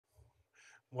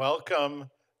Welcome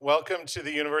to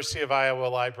the University of Iowa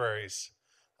Libraries.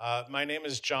 My name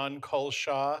is John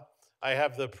Colshaw. I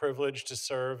have the privilege to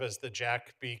serve as the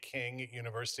Jack B. King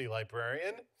University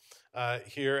Librarian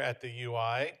here at the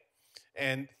UI.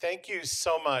 And thank you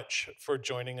so much for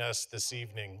joining us this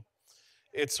evening.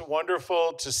 It's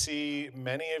wonderful to see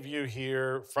many of you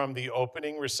here from the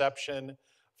opening reception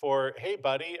for Hey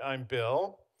Buddy, I'm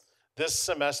Bill, this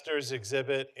semester's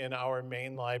exhibit in our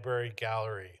main library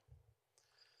gallery.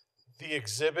 The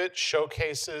exhibit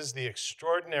showcases the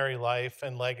extraordinary life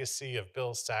and legacy of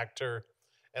Bill Sackter,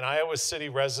 an Iowa City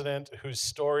resident whose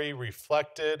story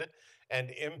reflected and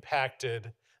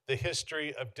impacted the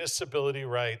history of disability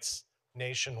rights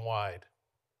nationwide.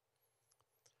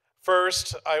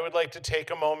 First, I would like to take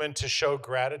a moment to show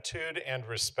gratitude and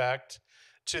respect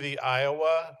to the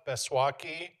Iowa,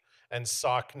 Beswaki, and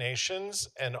Sauk nations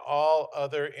and all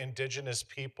other indigenous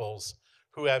peoples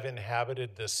who have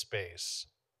inhabited this space.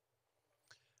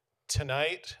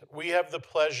 Tonight, we have the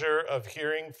pleasure of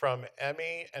hearing from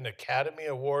Emmy and Academy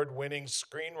Award-winning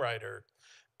screenwriter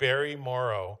Barry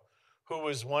Morrow, who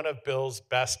was one of Bill's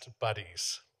best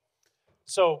buddies.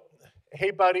 So,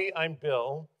 Hey Buddy, I'm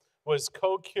Bill was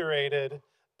co-curated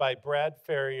by Brad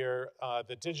Ferrier,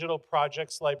 the digital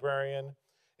projects librarian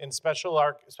in special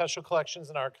collections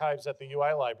and archives at the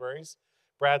UI Libraries.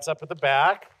 Brad's up at the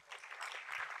back.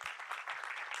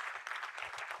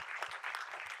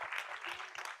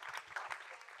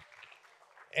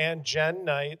 And Jen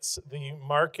Knights, the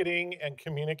marketing and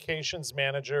communications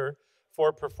manager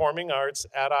for performing arts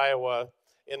at Iowa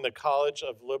in the College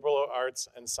of Liberal Arts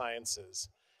and Sciences.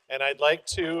 And I'd like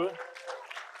to,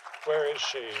 where is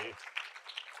she?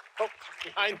 Oh,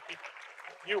 behind me.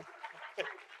 You.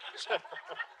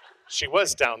 She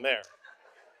was down there.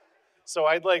 So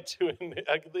I'd like to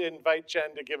invite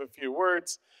Jen to give a few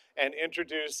words and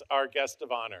introduce our guest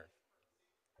of honor.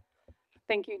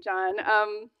 Thank you, John.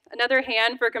 Another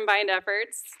hand for combined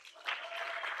efforts.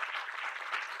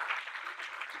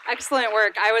 Excellent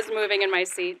work. I was moving in my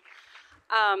seat.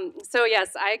 So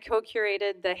yes, I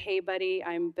co-curated the Hey Buddy,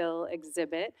 I'm Bill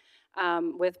exhibit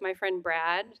with my friend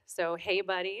Brad. So hey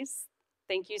buddies,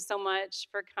 thank you so much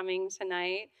for coming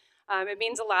tonight. It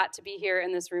means a lot to be here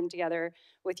in this room together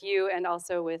with you and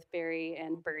also with Barry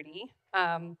and Bertie.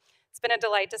 It's been a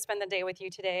delight to spend the day with you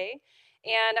today.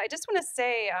 And I just want to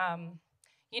say,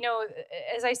 you know,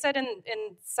 as I said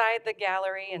inside the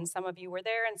gallery, and some of you were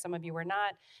there and some of you were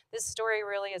not, this story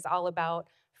really is all about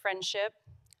friendship,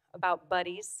 about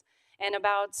buddies, and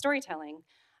about storytelling.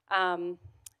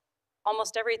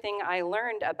 Almost everything I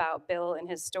learned about Bill and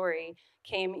his story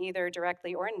came either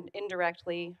directly or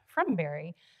indirectly from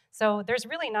Barry. So there's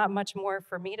really not much more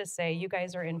for me to say. You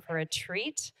guys are in for a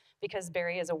treat because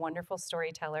Barry is a wonderful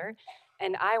storyteller,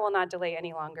 and I will not delay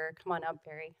any longer. Come on up,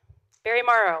 Barry. Barry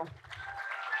Morrow.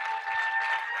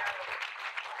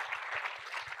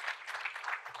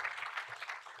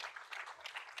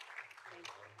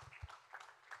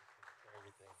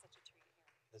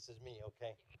 This is me,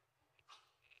 okay?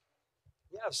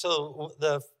 Yeah, so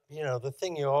the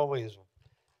thing you always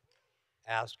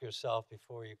ask yourself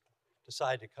before you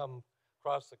decide to come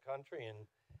across the country and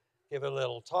give a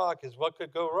little talk is what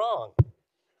could go wrong?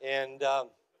 And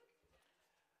about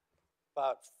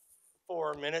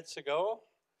 4 minutes ago,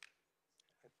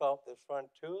 I felt the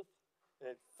front tooth, and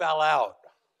it fell out.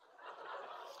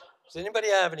 Does anybody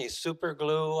have any super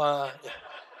glue?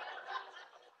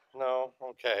 No?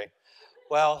 Okay.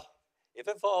 Well, if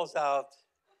it falls out,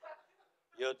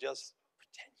 you'll just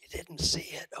pretend you didn't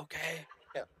see it, okay?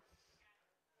 Yeah.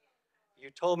 You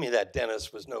told me that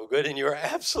dentist was no good, and you were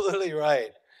absolutely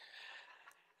right.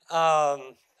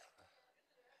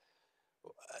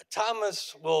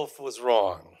 Thomas Wolfe was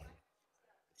wrong.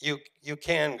 You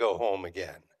can go home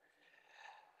again.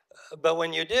 But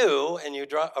when you do, and you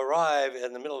arrive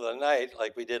in the middle of the night,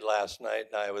 like we did last night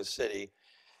in Iowa City,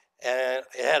 and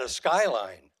it had a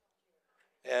skyline,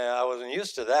 and I wasn't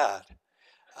used to that.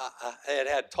 It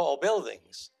had tall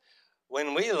buildings.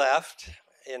 When we left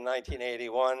in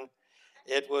 1981,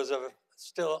 it was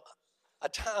still a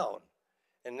town,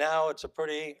 and now it's a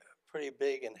pretty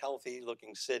big and healthy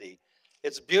looking city.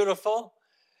 It's beautiful,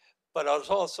 but I was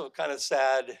also kind of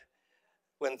sad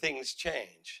when things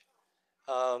change.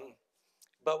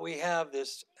 But we have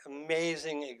this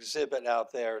amazing exhibit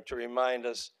out there to remind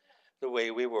us the way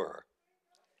we were.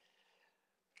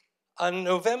 On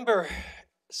November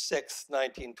 6,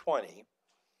 1920,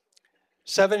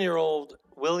 7-year-old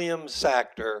William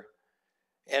Sackter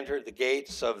entered the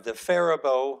gates of the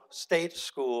Faribault State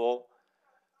School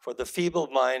for the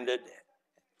feeble-minded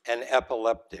and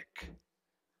epileptic,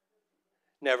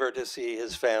 never to see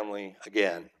his family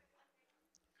again.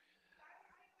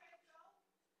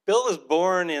 Bill was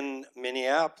born in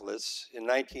Minneapolis in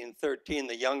 1913,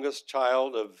 the youngest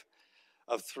child of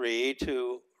three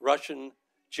to Russian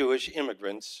Jewish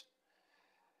immigrants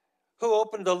who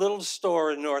opened a little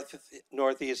store in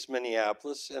northeast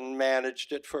Minneapolis and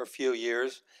managed it for a few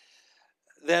years.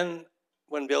 Then,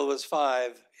 when Bill was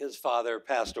 5, his father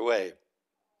passed away.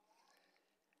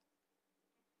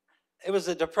 It was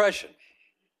a depression.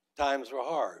 Times were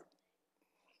hard.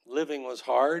 Living was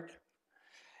hard.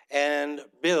 And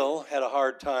Bill had a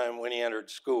hard time when he entered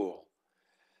school.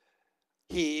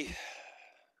 They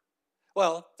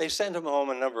sent him home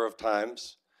a number of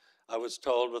times, I was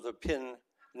told, with a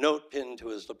note pinned to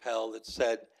his lapel that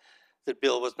said that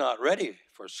Bill was not ready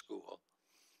for school.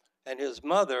 And his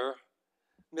mother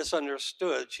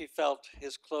misunderstood. She felt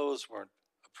his clothes weren't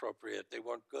appropriate. They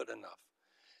weren't good enough.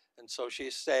 And so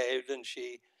she saved and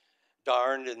she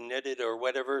darned and knitted or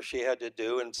whatever she had to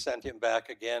do and sent him back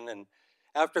again. And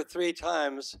after 3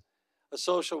 times, a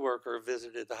social worker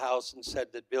visited the house and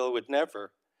said that Bill would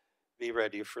never be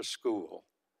ready for school.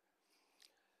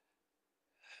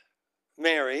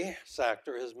 Mary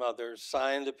Sackter, his mother,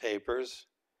 signed the papers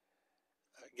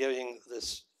giving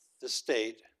the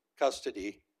state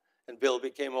custody, and Bill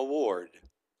became a ward.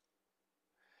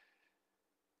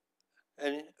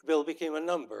 And Bill became a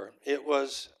number. It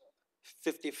was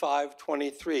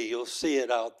 5523. You'll see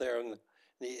it out there in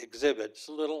the exhibit. It's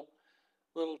a little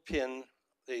pin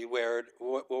that he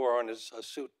wore on his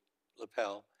suit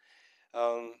lapel.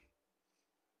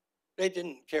 They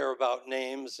didn't care about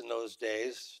names in those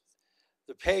days.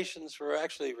 The patients were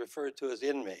actually referred to as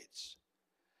inmates.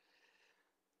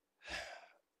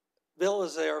 Bill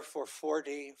was there for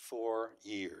 44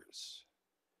 years.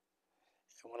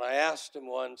 And when I asked him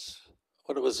once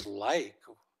what it was like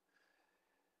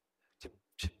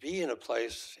to be in a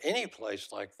place, any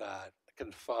place like that,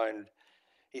 confined,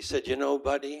 he said, "You know,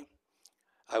 buddy,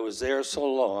 I was there so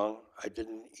long, I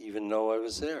didn't even know I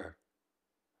was there."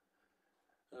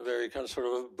 A very kind of sort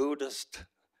of a Buddhist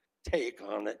take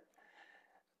on it.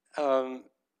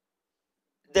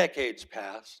 Decades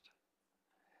passed,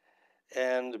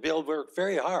 and Bill worked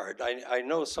very hard. I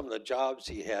know some of the jobs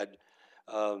he had,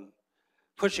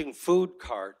 pushing food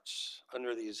carts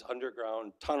under these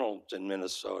underground tunnels in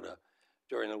Minnesota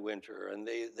during the winter, and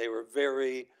they were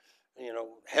very,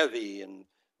 heavy.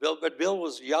 But Bill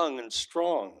was young and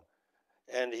strong,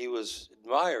 and he was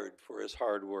admired for his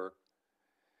hard work.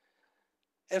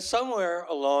 And somewhere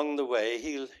along the way,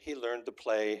 he learned to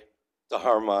play the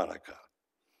harmonica.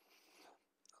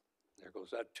 There goes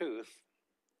that tooth.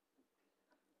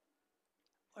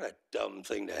 What a dumb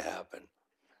thing to happen.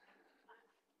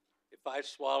 If I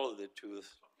swallow the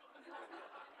tooth,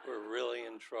 we're really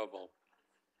in trouble.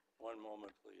 One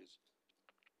moment, please.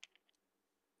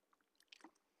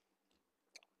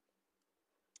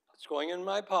 It's going in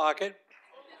my pocket.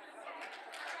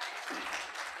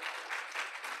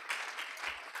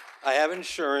 I have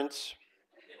insurance.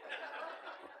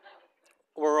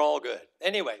 We're all good.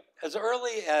 Anyway, as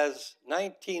early as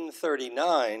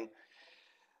 1939,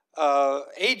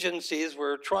 agencies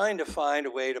were trying to find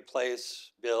a way to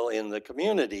place Bill in the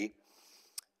community,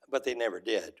 but they never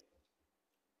did.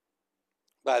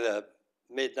 By the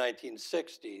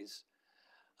mid-1960s,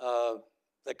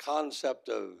 the concept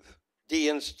of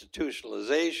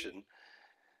deinstitutionalization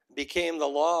became the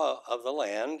law of the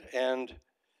land, and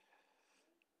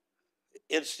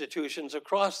institutions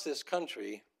across this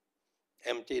country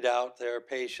emptied out their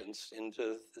patients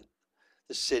into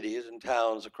the cities and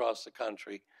towns across the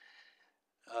country.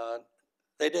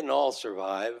 They didn't all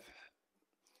survive.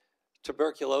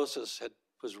 Tuberculosis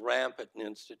was rampant in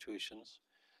institutions.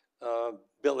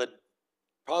 Bill had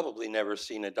probably never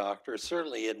seen a doctor.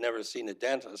 Certainly he had never seen a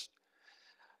dentist.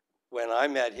 When I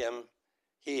met him,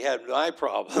 he had my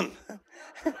problem.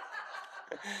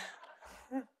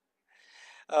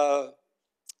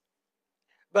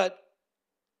 But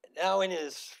now in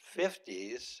his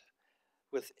 50s,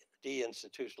 with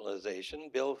deinstitutionalization,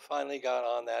 Bill finally got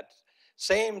on that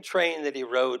same train that he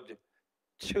rode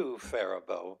to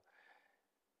Faribault,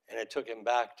 and it took him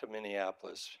back to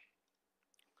Minneapolis.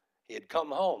 He had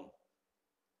come home.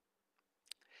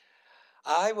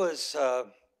 I was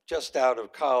just out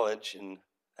of college in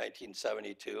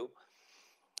 1972,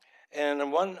 and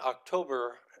on one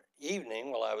October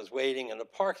evening, while I was waiting in a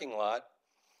parking lot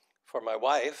for my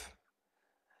wife,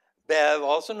 Bev,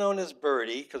 also known as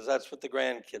Birdie, because that's what the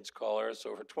grandkids call her,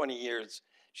 so for 20 years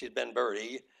she's been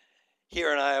Birdie.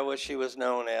 Here in Iowa, she was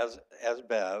known as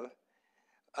Bev.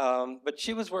 But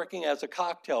she was working as a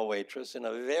cocktail waitress in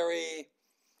a very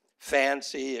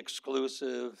fancy,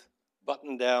 exclusive,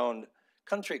 button-down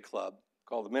country club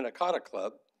called the Minnetonka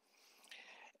Club.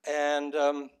 And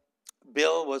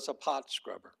Bill was a pot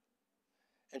scrubber.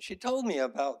 And she told me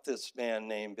about this man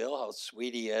named Bill, how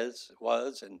sweet he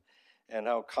was, and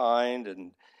how kind,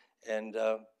 and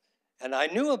I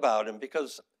knew about him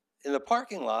because in the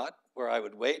parking lot where I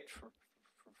would wait for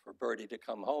Bertie to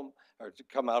come home or to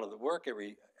come out of the work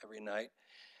every night,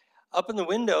 up in the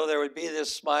window there would be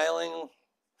this smiling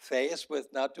face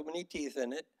with not too many teeth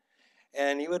in it,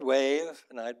 and he would wave,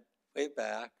 and I'd wave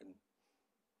back, and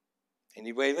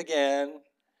he'd wave again.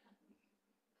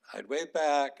 I'd wave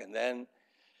back, and then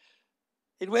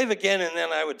he'd wave again, and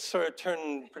then I would sort of turn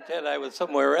and pretend I was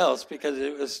somewhere else because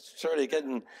it was sort of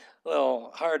getting a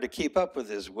little hard to keep up with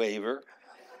his waver.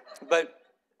 But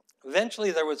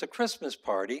eventually there was a Christmas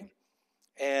party,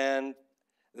 and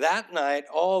that night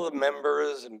all the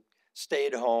members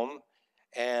stayed home,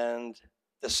 and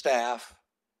the staff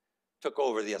took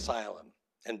over the asylum,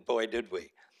 and boy did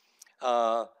we.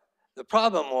 The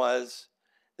problem was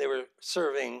they were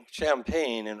serving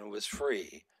champagne and it was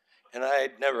free, and I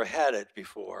had never had it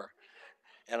before,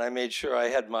 and I made sure I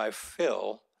had my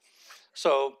fill.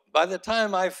 So by the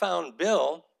time I found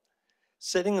Bill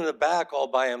sitting in the back all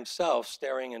by himself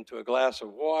staring into a glass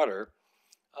of water,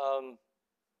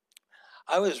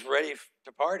 I was ready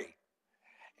to party,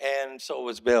 and so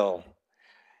was Bill.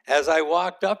 As I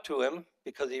walked up to him,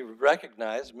 because he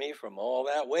recognized me from all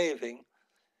that waving,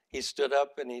 he stood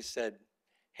up and he said,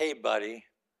 "Hey, buddy,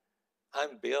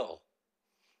 I'm Bill."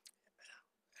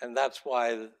 And that's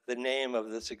why the name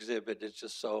of this exhibit is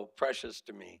just so precious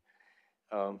to me.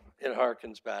 It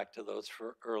harkens back to those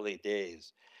early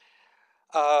days.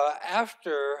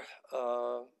 After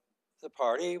the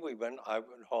party, I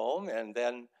went home, and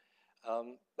then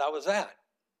that was that.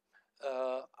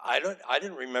 I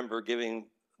didn't remember giving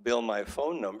Bill my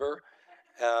phone number,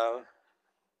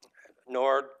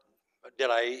 nor did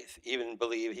I even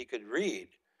believe he could read,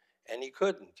 and he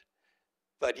couldn't.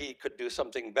 But he could do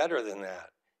something better than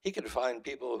that. He could find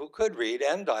people who could read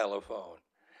and dial a phone.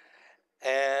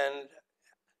 And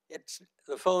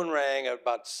the phone rang at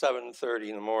about 7:30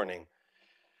 in the morning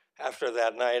after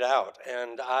that night out.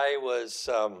 And I was,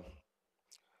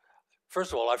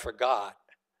 first of all, I forgot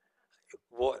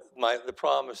the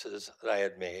promises that I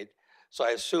had made. So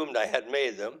I assumed I had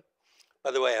made them. By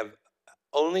the way, I've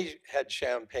only had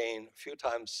champagne a few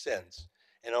times since,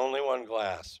 and only one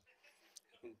glass.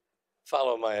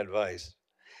 Follow my advice.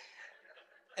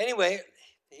 Anyway,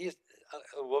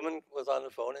 a woman was on the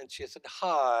phone, and she said,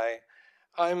 "Hi,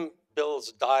 I'm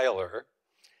Bill's dialer,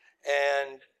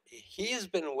 and he's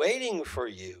been waiting for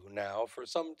you now for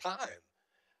some time.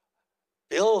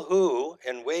 Bill who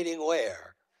and waiting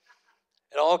where?"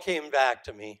 It all came back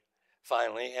to me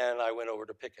finally, and I went over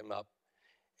to pick him up,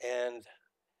 and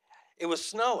it was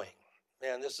snowing.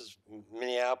 Man, this is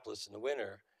Minneapolis in the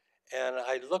winter, and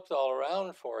I looked all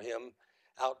around for him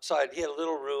outside. He had a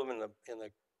little room in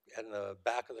the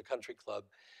back of the country club,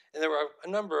 and there were a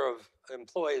number of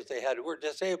employees they had who were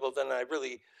disabled, and I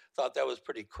really thought that was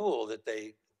pretty cool that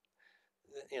they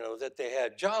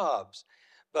had jobs.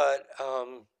 But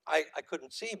I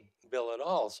couldn't see Bill at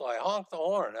all, so I honked the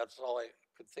horn. That's all I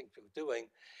could think of doing.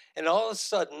 And all of a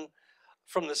sudden,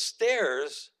 from the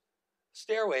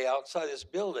stairway outside this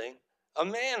building, a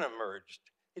man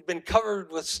emerged. He'd been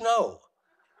covered with snow.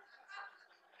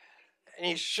 And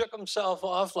he shook himself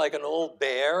off like an old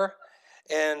bear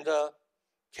and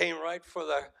came right for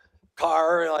the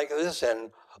car like this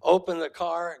and opened the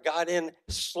car, got in,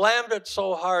 slammed it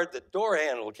so hard the door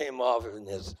handle came off in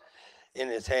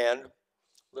his hand, a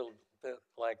little bit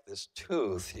like this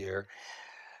tooth here.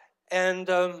 And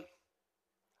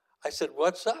I said,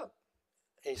 "What's up?"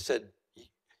 He said,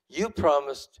 "You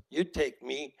promised you'd take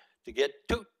me to get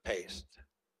toothpaste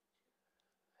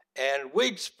and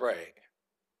wig spray."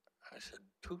 I said,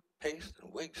 "Toothpaste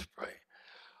and wig spray?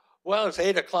 Well, it's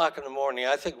 8 o'clock in the morning.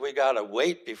 I think we got to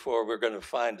wait before we're going to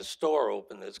find a store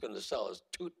open that's going to sell us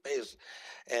toothpaste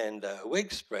and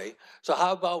wig spray. So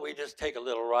how about we just take a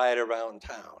little ride around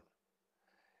town?"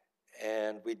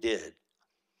 And we did.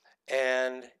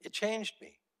 And it changed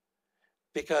me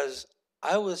because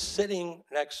I was sitting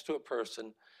next to a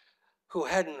person who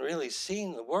hadn't really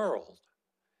seen the world.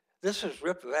 This was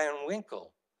Rip Van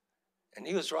Winkle, and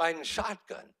he was riding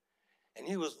shotgun. And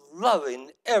he was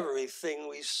loving everything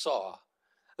we saw.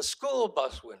 A school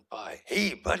bus went by.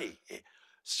 "Hey, buddy,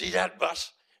 see that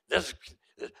bus?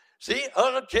 See,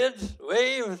 other kids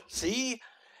wave, see?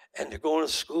 And they're going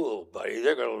to school, buddy.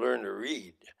 They're going to learn to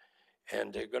read.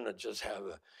 And they're going to just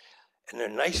have and they're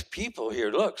nice people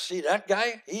here. Look, see that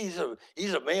guy? He's a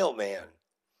mailman.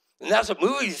 And that's a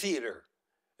movie theater.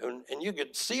 And you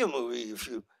could see a movie if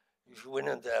you went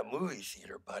into that movie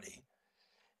theater, buddy."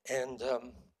 And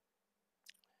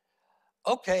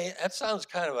okay, that sounds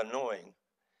kind of annoying,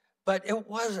 but it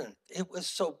wasn't. It was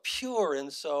so pure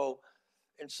and so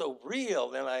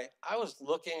real. And I was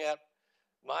looking at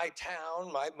my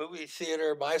town, my movie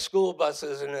theater, my school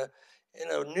buses in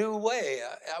a new way.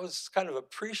 I was kind of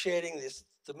appreciating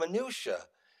the minutia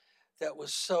that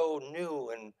was so new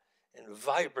and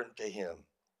vibrant to him.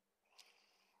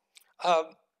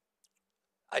 Um,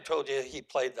 I told you he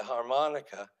played the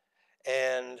harmonica,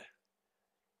 and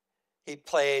he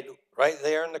played right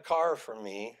there in the car for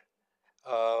me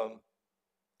um,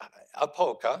 a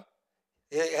polka.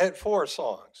 He had 4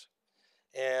 songs,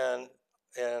 and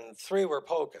 3 were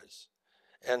polkas,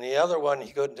 and the other one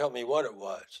he couldn't tell me what it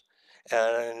was,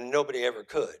 and nobody ever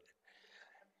could.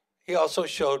 He also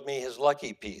showed me his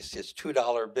lucky piece, his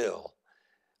 $2 bill,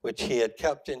 which he had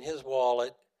kept in his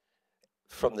wallet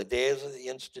from the days of the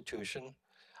institution.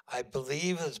 I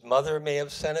believe his mother may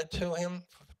have sent it to him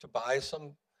to buy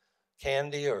some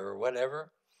candy or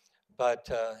whatever, but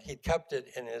he kept it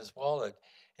in his wallet,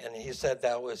 and he said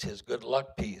that was his good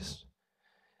luck piece.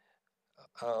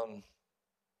 I'm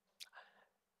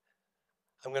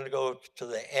going to go to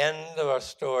the end of our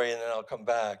story, and then I'll come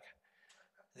back.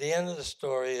 The end of the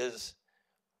story is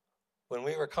when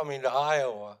we were coming to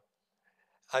Iowa,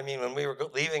 when we were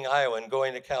leaving Iowa and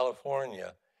going to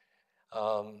California,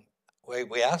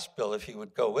 we asked Bill if he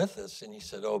would go with us, and he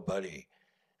said, "Oh, buddy,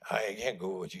 I can't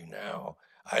go with you now.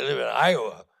 I live in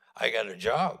Iowa. I got a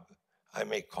job. I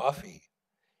make coffee."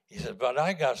 He said, "But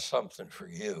I got something for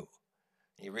you."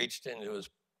 He reached into his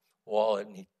wallet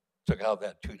and he took out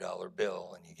that $2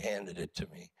 bill and he handed it to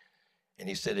me. And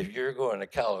he said, "If you're going to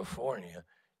California,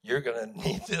 you're going to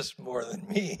need this more than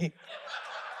me."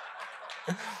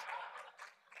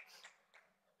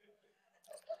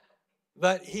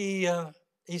 But he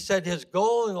said his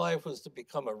goal in life was to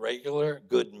become a regular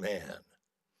good man.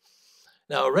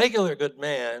 Now, a regular good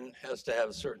man has to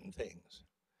have certain things.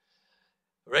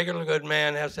 A regular good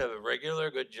man has to have a regular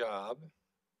good job.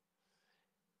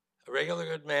 A regular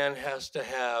good man has to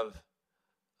have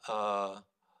a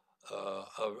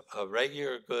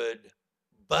regular good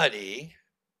buddy,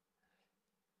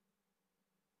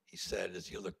 he said as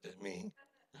he looked at me.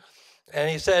 And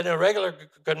he said, a regular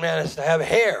good man has to have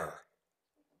hair.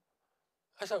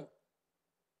 I said,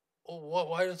 well,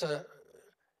 why does that?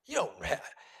 You don't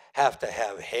have to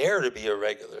have hair to be a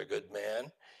regular good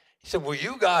man. He said, well,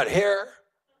 you got hair.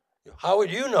 How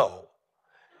would you know?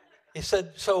 He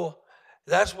said, so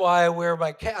that's why I wear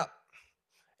my cap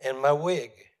and my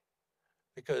wig,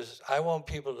 because I want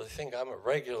people to think I'm a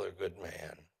regular good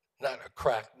man, not a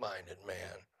crack-minded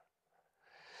man.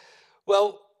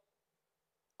 Well,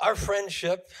 our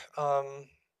friendship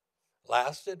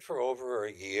lasted for over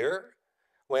a year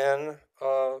when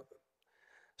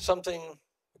something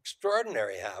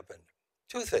extraordinary happened.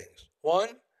 2 things. 1,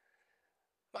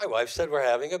 my wife said we're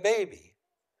having a baby.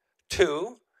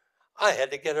 2, I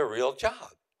had to get a real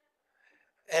job.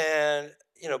 And,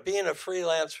 being a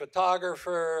freelance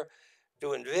photographer,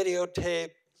 doing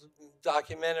videotape,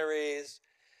 documentaries,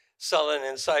 selling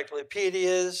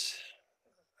encyclopedias.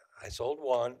 I sold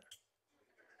one.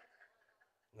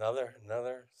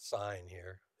 Another sign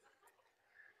here.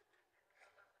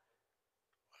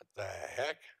 What the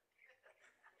heck?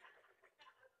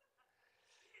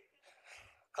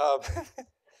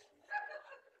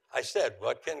 I said,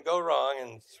 what can go wrong?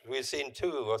 And we've seen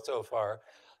 2 so far.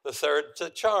 The third's a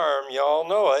charm. You all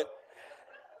know it.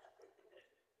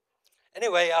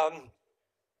 Anyway,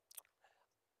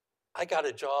 I got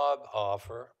a job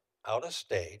offer out of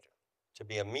state to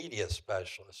be a media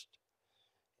specialist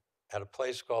at a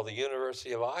place called the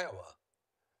University of Iowa.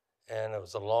 And it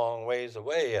was a long ways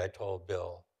away, I told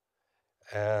Bill.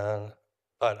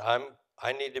 But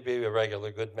I need to be a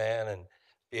regular good man and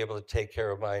be able to take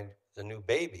care of the new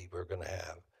baby we're going to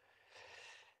have.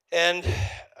 And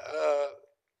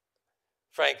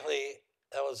frankly,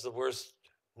 that was the worst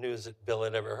news that Bill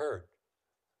had ever heard,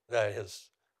 that his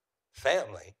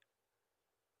family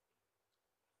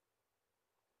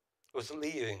was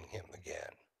leaving him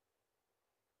again.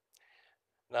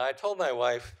 Now, I told my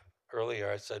wife earlier,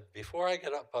 I said, before I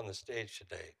get up on the stage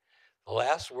today, the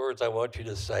last words I want you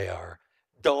to say are,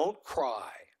 "Don't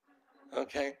cry,"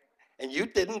 okay? And you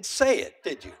didn't say it,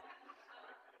 did you?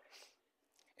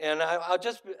 And I'll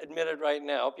just admit it right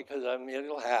now because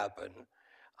it'll happen.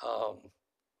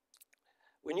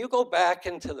 When you go back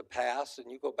into the past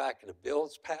and you go back into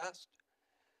Bill's past,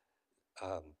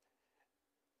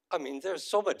 there's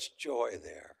so much joy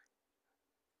there.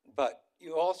 But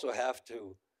you also have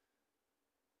to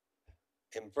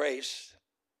embrace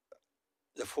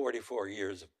the 44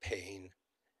 years of pain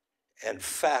and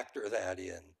factor that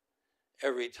in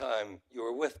every time you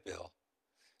were with Bill.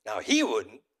 Now, he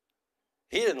wouldn't.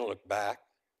 He didn't look back,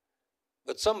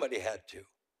 but somebody had to.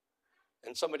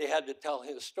 And somebody had to tell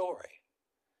his story.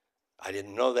 I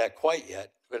didn't know that quite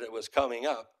yet, but it was coming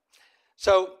up.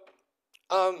 So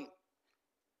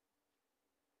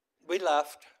we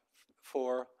left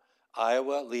for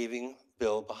Iowa, leaving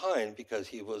Bill behind because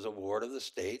he was a ward of the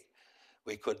state.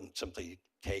 We couldn't simply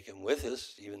take him with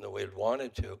us, even though we had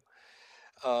wanted to.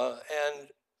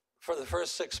 And for the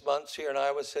first 6 months here in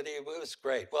Iowa City, it was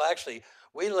great. Well, actually,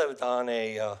 we lived on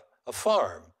a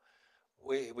farm.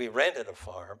 We rented a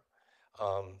farm.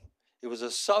 It was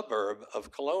a suburb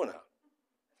of Kelowna.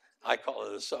 I call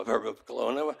it a suburb of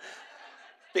Kelowna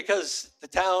because the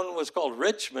town was called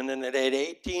Richmond and it had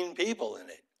 18 people in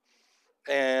it.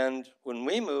 And when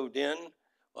we moved in,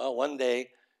 well, one day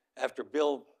after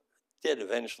Bill did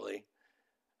eventually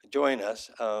join us,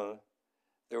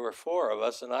 there were 4 of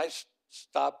us, and I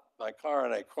stopped my car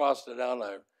and I crossed it out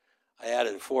and I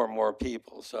added 4 more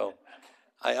people. So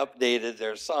I updated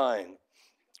their sign.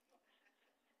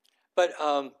 But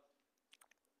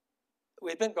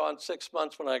we'd been gone 6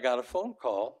 months when I got a phone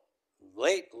call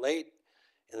late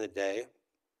in the day,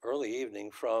 early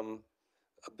evening, from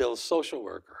Bill's social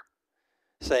worker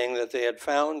saying that they had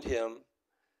found him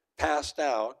passed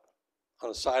out on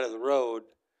the side of the road,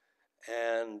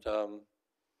 and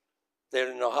they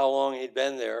didn't know how long he'd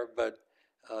been there, but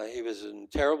he was in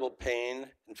terrible pain.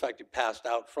 In fact, he passed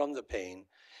out from the pain,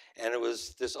 and it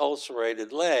was this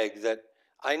ulcerated leg that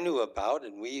I knew about,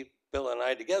 and Bill and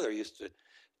I together used to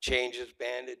change his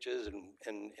bandages, and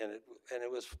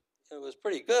it was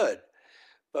pretty good.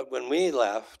 But when we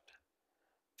left,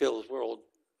 Bill's world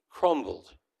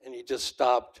crumbled, and he just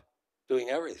stopped doing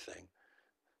everything.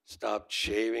 Stopped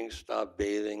shaving, stopped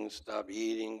bathing, stopped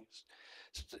eating,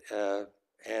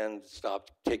 and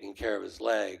stopped taking care of his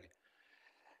leg.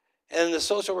 And the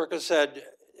social worker said,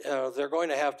 they're going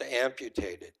to have to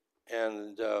amputate it.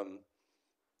 And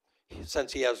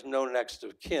since he has no next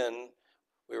of kin,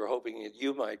 we were hoping that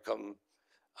you might come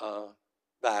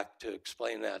back to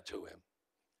explain that to him.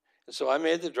 And so I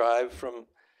made the drive from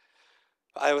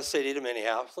Iowa City to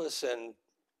Minneapolis and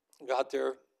got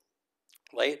there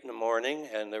late in the morning,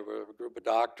 and there were a group of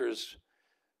doctors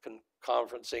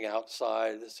conferencing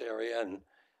outside this area, and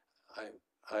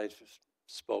I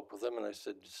spoke with them, and I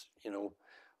said,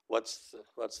 what's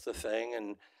the thing?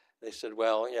 And they said,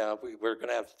 well, yeah, we're going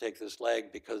to have to take this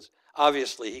leg because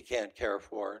obviously he can't care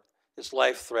for it. It's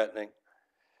life-threatening.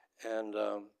 And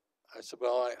I said,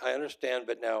 well, I understand,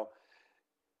 but now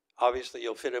obviously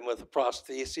you'll fit him with the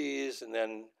prostheses, and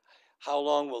then how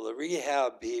long will the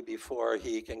rehab be before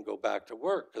he can go back to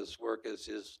work? Because work is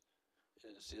his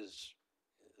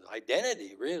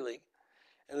identity, really.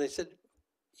 And they said,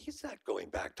 he's not going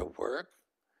back to work.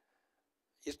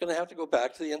 He's going to have to go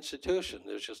back to the institution.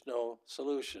 There's just no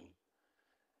solution.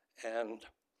 And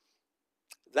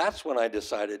that's when I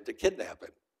decided to kidnap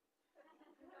him.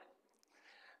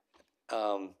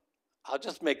 I'll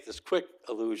just make this quick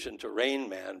allusion to Rain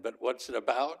Man, but what's it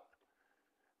about?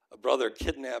 A brother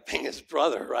kidnapping his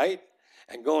brother, right?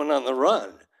 And going on the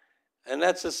run. And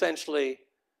that's essentially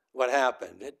what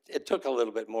happened. It took a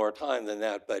little bit more time than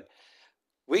that, but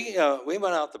we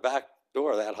went out the back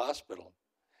door of that hospital.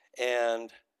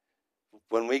 And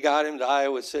when we got him to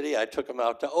Iowa City, I took him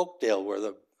out to Oakdale, where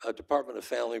the Department of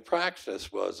Family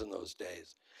Practice was in those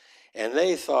days. And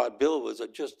they thought Bill was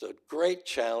just a great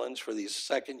challenge for these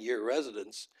second-year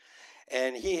residents.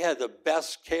 And he had the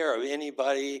best care of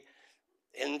anybody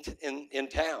in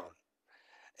town.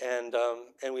 And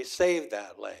we saved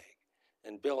that leg.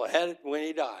 And Bill had it when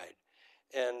he died.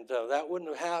 And that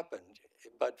wouldn't have happened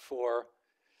but for,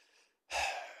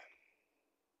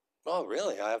 well,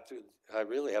 really, I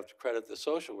really have to credit the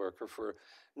social worker for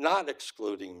not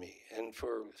excluding me and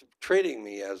for treating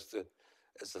me as the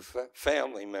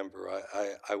family member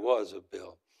I was of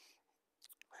Bill.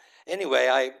 Anyway,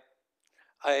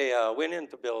 I went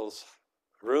into Bill's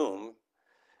room,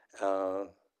 and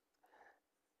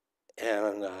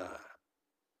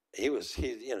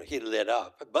he lit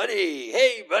up. Buddy,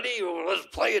 hey, buddy, let's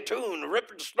play a tune,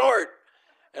 rip and snort.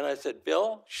 And I said,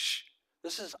 Bill, shh,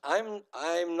 I'm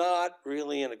not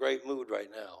really in a great mood right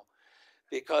now,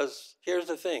 because here's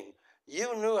the thing.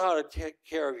 You knew how to take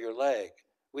care of your leg.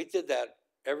 We did that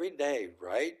every day,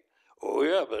 right? Oh,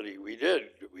 yeah, buddy, we did.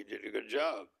 We did a good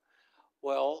job.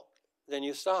 Well, then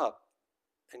you stop.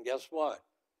 And guess what?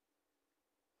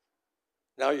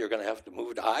 Now you're going to have to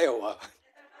move to Iowa.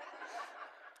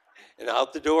 And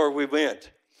out the door we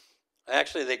went.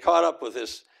 Actually, they caught up with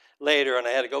us later, and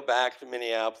I had to go back to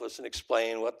Minneapolis and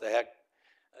explain what the heck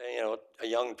a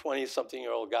young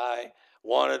 20-something-year-old guy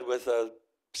wanted with a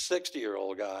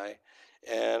 60-year-old guy.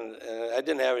 And I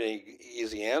didn't have any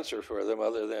easy answer for them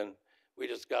other than we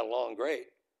just got along great.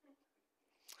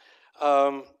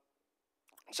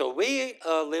 So we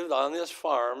lived on this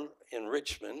farm in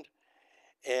Richmond,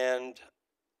 and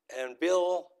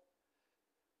Bill,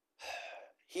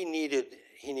 he needed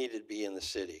to be in the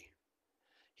city.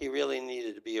 He really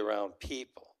needed to be around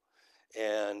people,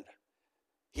 and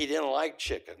he didn't like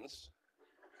chickens.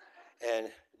 And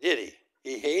did he?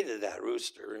 He hated that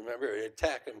rooster. Remember, it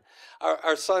attacked him.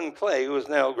 Our son Clay, who was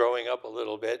now growing up a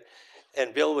little bit,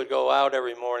 and Bill would go out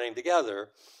every morning together,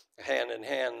 hand in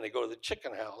hand, and they go to the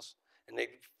chicken house, and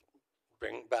they'd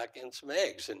bring back in some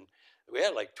eggs. And we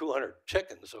had like 200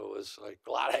 chickens, so it was like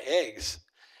a lot of eggs.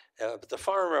 But the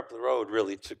farmer up the road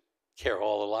really took care of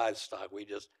all the livestock.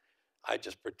 I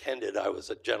just pretended I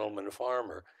was a gentleman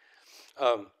farmer.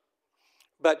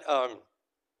 But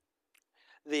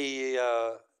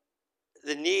the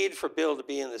need for Bill to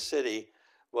be in the city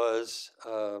was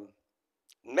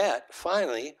met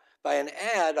finally by an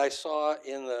ad I saw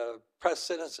in the Press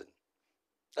Citizen.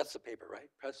 That's the paper, right?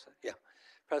 Yeah,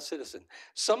 Press Citizen.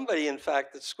 Somebody, in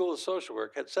fact, at School of Social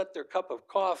Work had set their cup of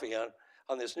coffee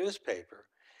on this newspaper.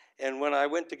 And when I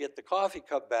went to get the coffee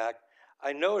cup back,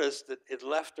 I noticed that it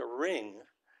left a ring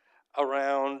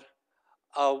around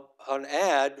an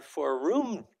ad for a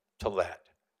room to let.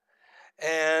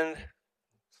 And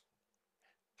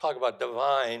talk about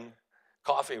divine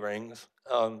coffee rings.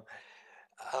 And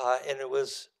it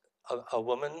was a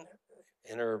woman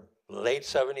in her late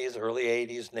 70s, early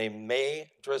 80s named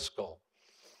May Driscoll.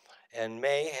 And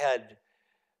May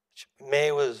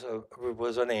was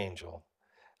an angel.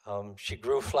 She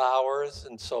grew flowers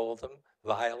and sold them,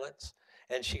 violets,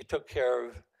 and she took care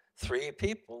of 3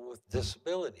 people with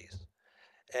disabilities.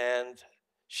 And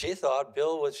she thought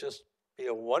Bill would just be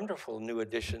a wonderful new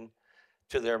addition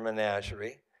to their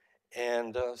menagerie.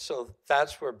 And so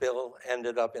that's where Bill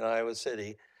ended up in Iowa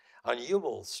City on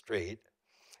Ubel Street.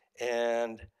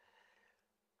 And,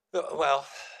 well,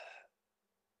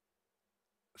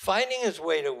 finding his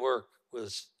way to work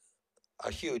was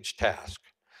a huge task.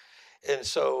 And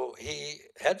so he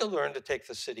had to learn to take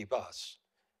the city bus.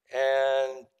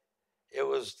 And it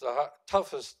was the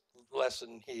toughest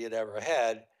lesson he had ever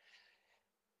had.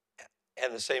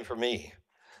 And the same for me.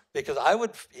 Because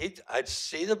I'd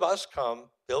see the bus come,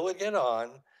 Bill would get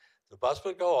on, the bus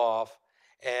would go off,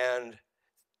 and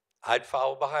I'd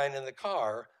follow behind in the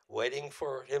car, waiting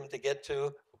for him to get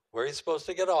to where he's supposed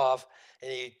to get off, and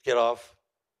he'd get off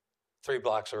 3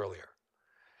 blocks earlier.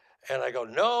 And I go,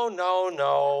 no, no,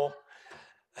 no.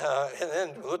 And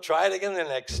then we'll try it again the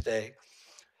next day.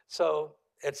 So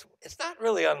it's not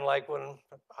really unlike when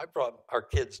I brought our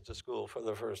kids to school for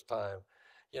the first time.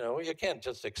 You can't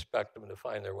just expect them to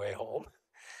find their way home.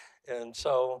 And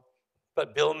so,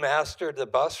 but Bill mastered the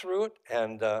bus route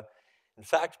and in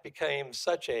fact became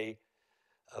such a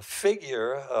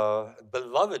figure, a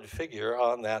beloved figure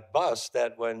on that bus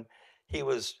that when he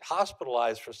was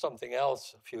hospitalized for something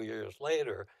else a few years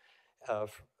later,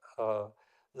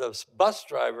 the bus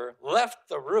driver left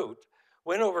the route,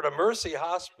 went over to Mercy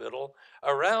Hospital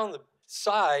around the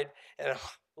side and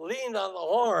leaned on the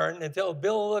horn until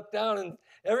Bill looked down and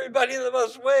everybody in the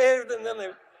bus waved, and then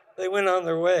they went on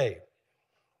their way.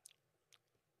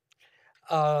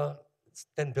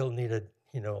 Then Bill needed,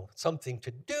 something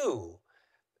to do.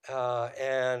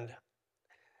 And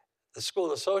the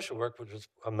School of Social Work, which was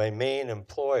my main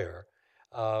employer,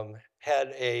 had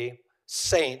a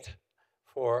saint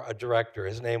for a director.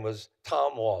 His name was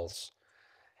Tom Waltz.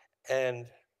 And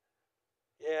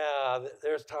yeah,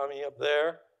 there's Tommy up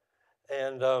there.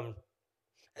 And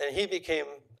he became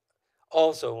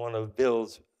also one of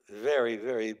Bill's very,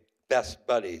 very best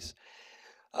buddies.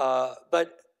 And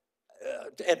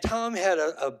Tom had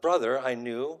a brother I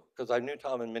knew, because I knew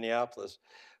Tom in Minneapolis,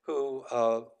 who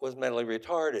was mentally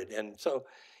retarded. And so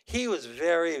he was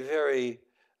very, very,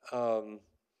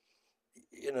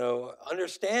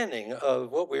 understanding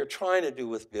of what we were trying to do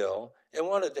with Bill and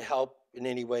wanted to help in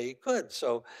any way he could.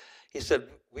 So he said,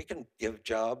 we can give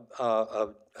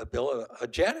Bill a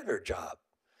janitor job.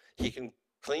 He can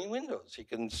clean windows. He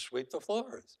can sweep the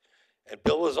floors. And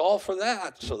Bill was all for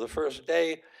that. So the first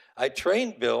day, I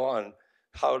trained Bill on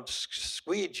how to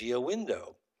squeegee a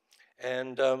window.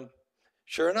 And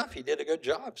sure enough, he did a good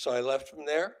job. So I left him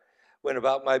there, went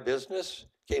about my business,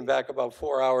 came back about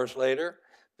 4 hours later.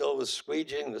 Bill was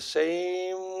squeegeeing the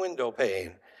same window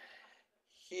pane.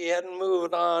 He hadn't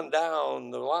moved on down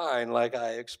the line like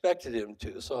I expected him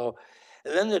to. So,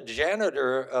 and then the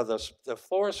janitor, the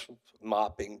floor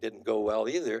mopping didn't go well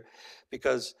either,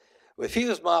 because If he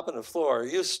was mopping the floor,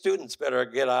 you students better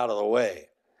get out of the way.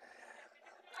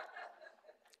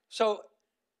 So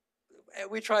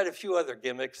we tried a few other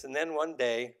gimmicks, and then one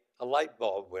day, a light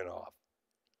bulb went off.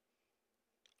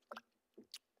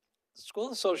 The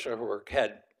School of Social Work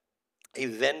had a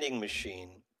vending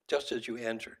machine just as you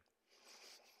entered.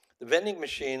 The vending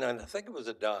machine, and I think it was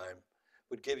a dime,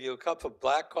 would give you a cup of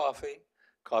black coffee,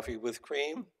 coffee with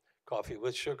cream, coffee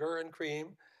with sugar and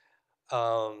cream,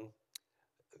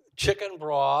 chicken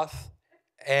broth,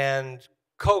 and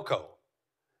cocoa.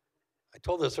 I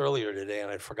told this earlier today,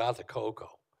 and I forgot the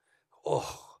cocoa.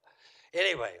 Oh,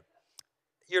 anyway,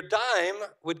 your dime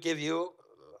would give you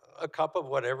a cup of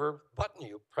whatever button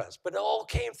you press, but it all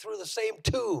came through the same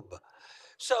tube.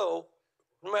 So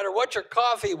no matter what your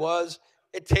coffee was,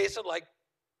 it tasted like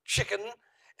chicken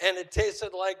and it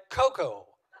tasted like cocoa.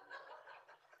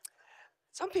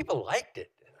 Some people liked it,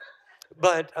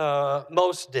 but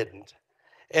most didn't.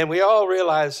 And we all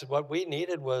realized what we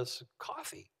needed was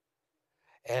coffee.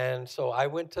 And so I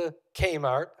went to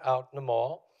Kmart out in the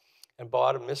mall and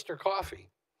bought a Mr. Coffee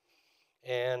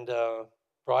and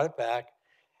brought it back.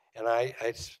 And I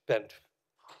spent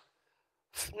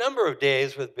a number of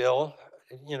days with Bill,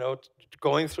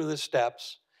 going through the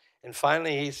steps. And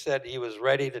finally, he said he was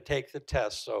ready to take the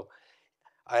test. So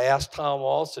I asked Tom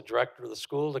Walsh, the director of the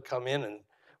school, to come in and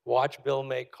watch Bill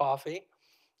make coffee.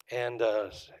 And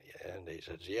he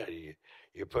says, yeah,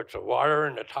 you put the water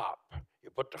in the top, you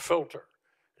put the filter,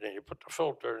 and then you put the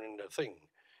filter in the thing,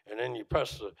 and then you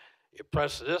press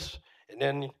this, and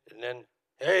then,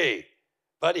 hey,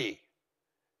 buddy,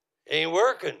 ain't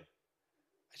working.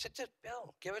 I said, just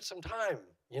Bill, give it some time.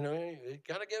 You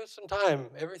gotta give it some time.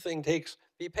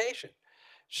 Be patient.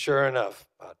 Sure enough,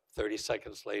 about 30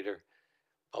 seconds later,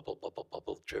 bubble, bubble,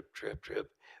 bubble, drip, drip,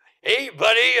 drip. Hey,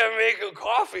 buddy, I'm making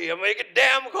coffee. I'm making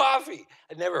damn coffee.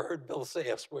 I never heard Bill say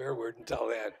a swear word until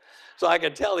then. So I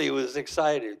could tell he was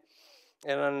excited.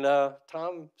 And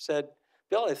Tom said,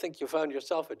 Bill, I think you found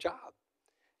yourself a job.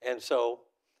 And so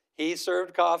he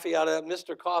served coffee out of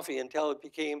Mr. Coffee until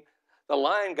the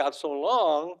line got so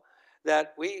long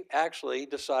that we actually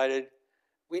decided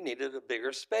we needed a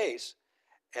bigger space.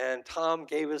 And Tom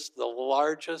gave us the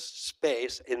largest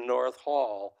space in North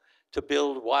Hall to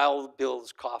build Wild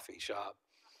Bill's Coffee Shop.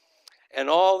 And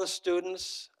all the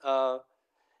students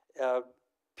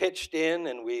pitched in,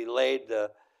 and we laid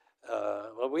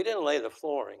we didn't lay the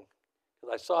flooring,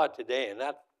 because I saw it today, and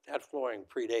that flooring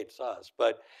predates us,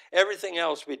 but everything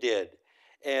else we did.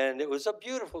 And it was a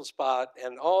beautiful spot,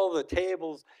 and all the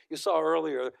tables you saw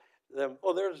earlier,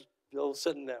 there's Bill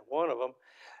sitting at one of them.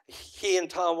 He and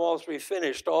Tom Walsh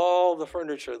refinished all the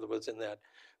furniture that was in that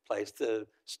place. The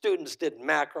students did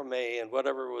macrame and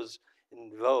whatever was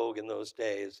in vogue in those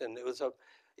days, and it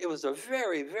was a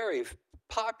very, very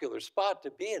popular spot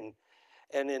to be in,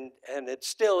 and it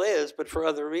still is, but for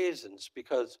other reasons,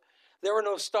 because there were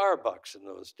no Starbucks in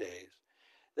those days.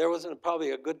 There wasn't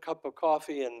probably a good cup of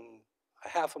coffee in a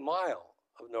half a mile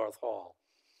of North Hall,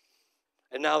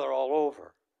 and now they're all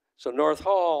over. So North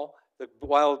Hall, the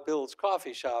Wild Bill's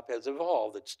Coffee Shop, has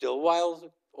evolved. It's still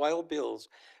Wild Bill's,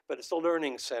 but it's a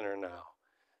learning center now.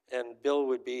 And Bill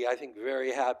would be, I think,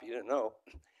 very happy to know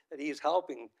that he's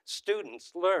helping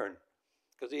students learn,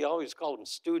 because he always called them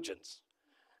students.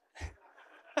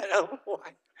 I don't know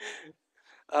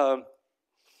why.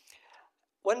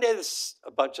 One day,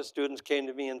 a bunch of students came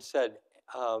to me and said,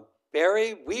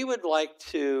 Barry, we would like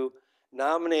to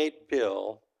nominate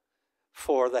Bill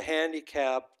for the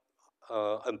Handicap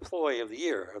Employee of the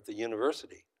Year at the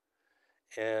university.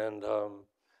 And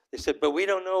they said, but we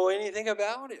don't know anything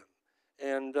about him.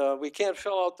 And we can't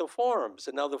fill out the forms.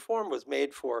 And now the form was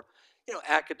made for,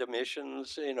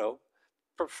 academicians,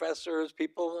 professors,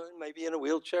 people maybe in a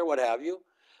wheelchair, what have you.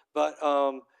 But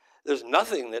there's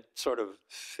nothing that sort of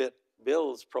fit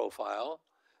Bill's profile,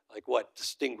 like what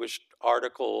distinguished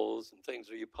articles and things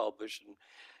that you published. And,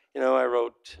 I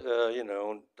wrote,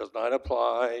 does not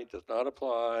apply, does not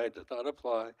apply, does not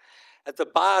apply. At the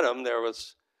bottom, there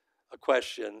was a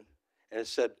question, and it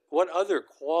said, what other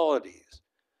qualities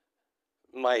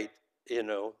might,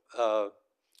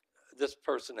 this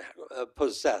person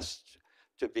possess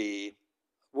to be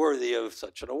worthy of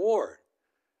such an award?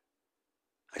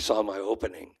 I saw my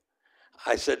opening.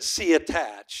 I said, see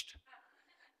attached.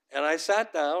 And I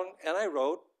sat down and I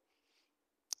wrote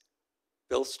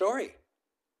Bill's story.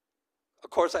 Of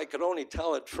course, I could only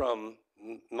tell it from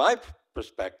my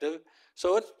perspective,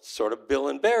 so it's sort of Bill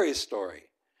and Barry's story.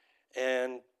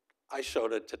 And I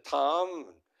showed it to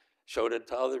Tom, showed it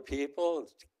to other people,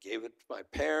 gave it to my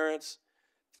parents,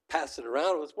 passed it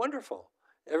around. It was wonderful.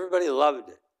 Everybody loved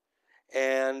it.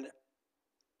 And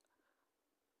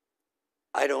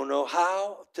I don't know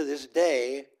how, to this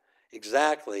day,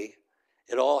 exactly,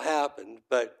 it all happened,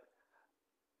 but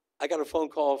I got a phone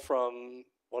call from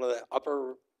one of the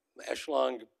upper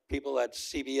echelon people at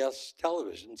CBS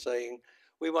television saying,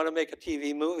 we want to make a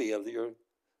TV movie of your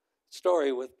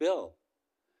story with Bill.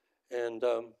 And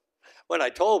when I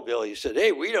told Bill, he said,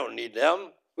 hey, we don't need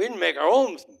them. We can make our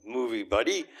own movie,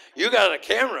 buddy. You got a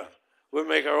camera. We'll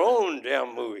make our own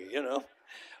damn movie, you know.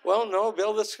 Well, no,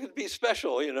 Bill, this could be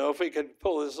special, you know, if we could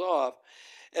pull this off.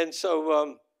 And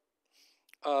so,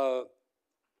 oh,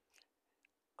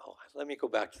 let me go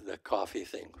back to the coffee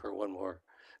thing for one more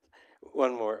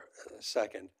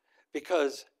second,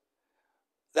 because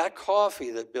that coffee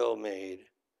that Bill made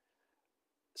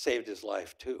saved his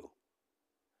life too.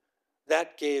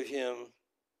 That gave him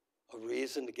a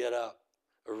reason to get up,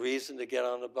 a reason to get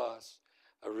on the bus,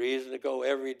 a reason to go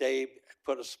every day,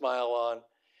 put a smile on,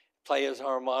 play his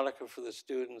harmonica for the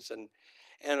students. And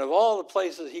of all the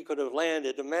places he could have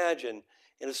landed, imagine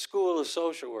in a school of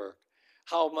social work,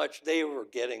 how much they were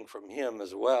getting from him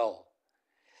as well.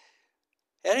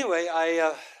 Anyway,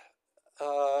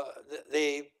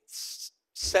 they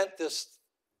sent this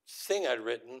thing I'd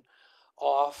written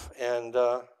off, and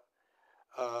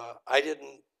I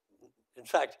didn't, in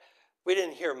fact, we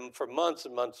didn't hear him for months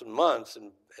and months and months,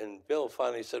 and Bill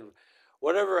finally said,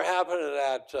 whatever happened to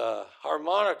that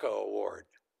harmonica award?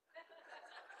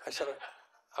 I said,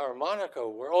 harmonica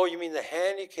award? Oh, you mean the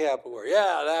handicap award?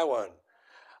 Yeah, that one.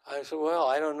 I said, well,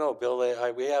 I don't know, Bill,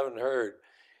 we haven't heard.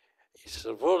 He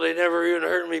said, well, they never even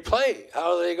heard me play.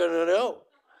 How are they going to know?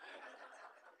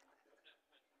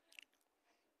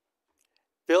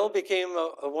 Bill became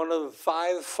one of the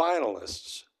 5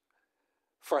 finalists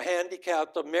for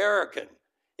Handicapped American.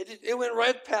 It went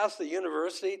right past the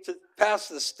university, past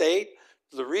the state,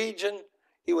 to the region.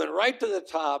 He went right to the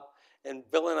top, and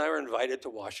Bill and I were invited to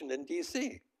Washington,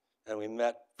 D.C. And we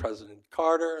met President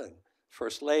Carter and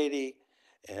First Lady,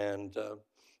 and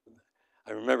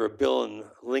I remember Bill in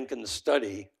Lincoln's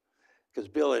study, because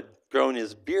Bill had grown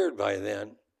his beard by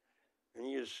then, and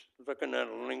he was looking at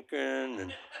Lincoln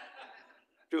and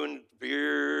doing the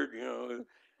beard, you know. And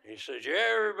he says,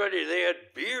 yeah, everybody, they had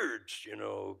beards, you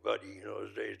know, buddy, you know,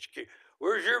 those days.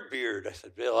 Where's your beard? I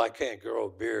said, Bill, I can't grow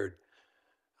a beard.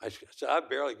 I said, I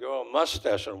barely grow a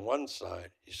mustache on one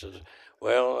side. He says,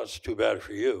 well, that's too bad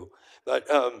for you. But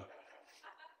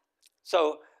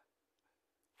so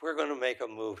we're going to make a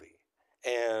movie.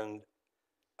 And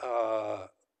I'm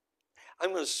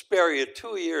going to spare you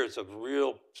 2 years of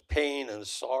real pain and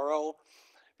sorrow,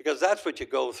 because that's what you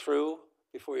go through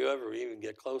before you ever even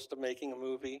get close to making a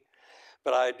movie.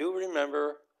 But I do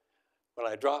remember when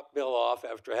I dropped Bill off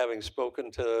after having spoken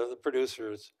to the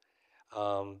producers,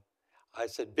 I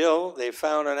said, Bill, they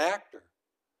found an actor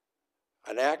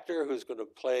who's going to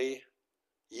play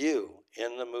you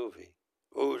in the movie.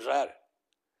 Who's that?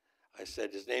 I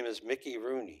said, his name is Mickey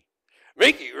Rooney.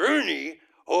 Mickey Rooney?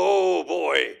 Oh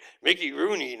boy, Mickey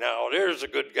Rooney now, there's a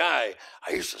good guy.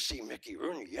 I used to see Mickey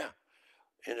Rooney, yeah.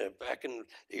 And back in,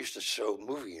 they used to show a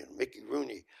movie in Mickey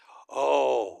Rooney.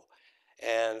 Oh,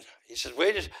 and he said,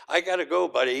 wait, I gotta go,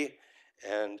 buddy.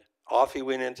 And off he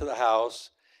went into the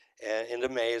house, and into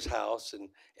May's house, and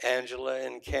Angela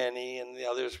and Kenny and the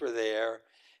others were there.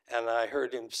 And I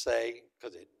heard him say,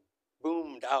 because it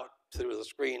boomed out through the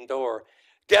screen door,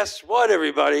 guess what,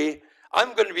 everybody?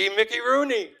 I'm gonna be Mickey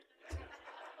Rooney.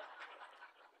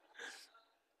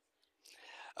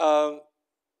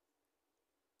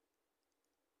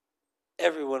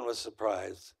 Everyone was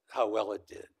surprised how well it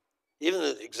did. Even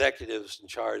the executives in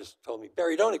charge told me,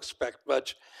 Barry, don't expect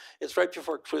much. It's right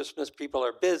before Christmas. People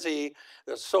are busy.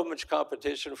 There's so much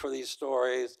competition for these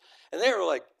stories. And they were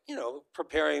like, you know,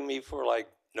 preparing me for like,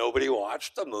 nobody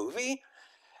watched the movie.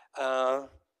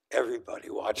 Everybody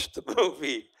watched the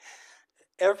movie.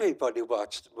 Everybody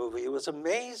watched the movie. It was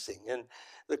amazing. And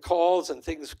the calls and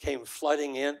things came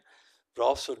flooding in, but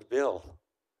also to Bill.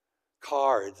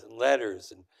 Cards and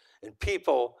letters and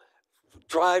people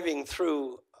driving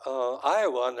through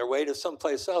Iowa on their way to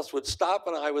someplace else would stop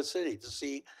in Iowa City to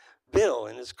see Bill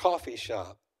in his coffee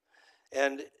shop.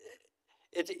 And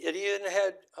it even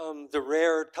had the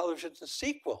rare television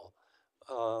sequel.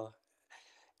 And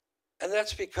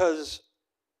that's because,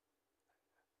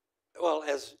 well,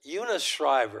 as Eunice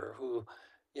Shriver, who,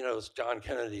 you know, is John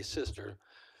Kennedy's sister,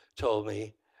 told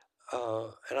me,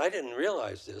 and I didn't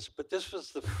realize this, but this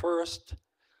was the first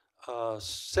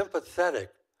sympathetic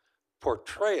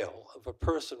portrayal of a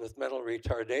person with mental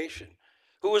retardation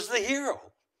who was the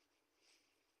hero.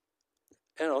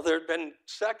 You know, there had been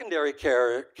secondary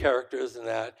characters in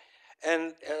that,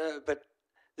 and but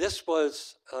this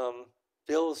was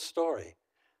Bill's story.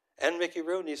 and Mickey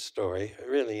Rooney's story,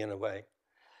 really, in a way.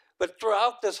 But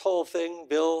throughout this whole thing,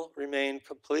 Bill remained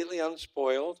completely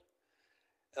unspoiled.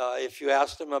 If you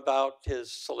asked him about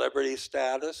his celebrity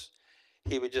status,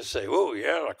 he would just say, "Oh,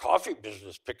 yeah, the coffee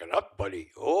business picking up,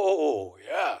 buddy. Oh,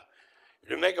 yeah.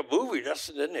 To make a movie, that's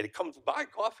then it comes to buy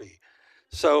coffee."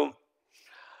 So,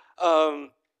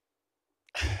 um,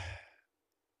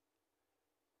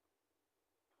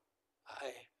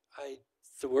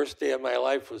 the worst day of my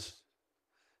life was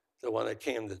the one that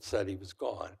came that said he was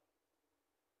gone.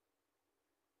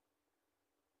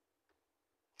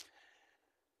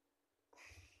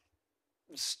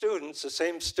 Students, the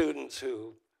same students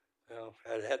who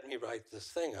had me write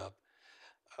this thing up,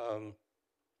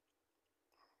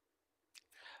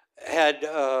 had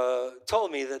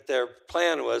told me that their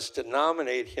plan was to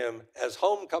nominate him as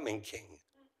homecoming king.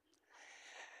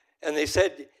 And they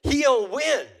said, he'll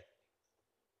win.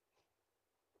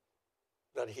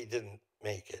 But he didn't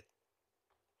make it.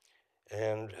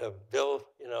 And Bill,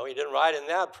 he didn't ride in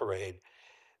that parade,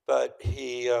 but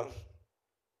he,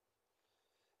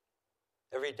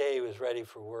 every day he was ready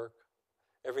for work.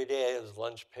 Every day at his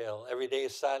lunch pail. Every day he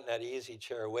sat in that easy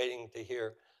chair waiting to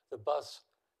hear the bus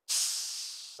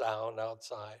sound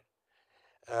outside.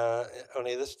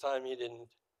 Only this time he didn't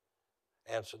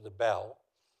answer the bell.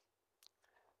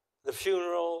 The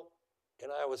funeral in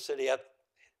Iowa City at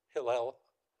Hillel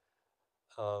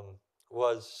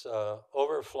was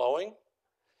overflowing.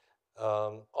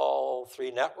 All three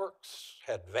networks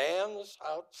had vans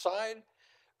outside,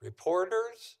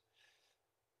 reporters.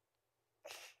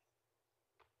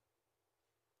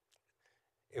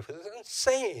 It was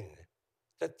insane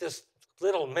that this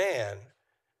little man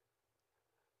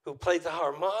who played the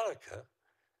harmonica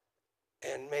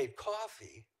and made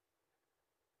coffee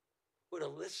would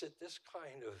elicit this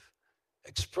kind of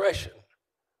expression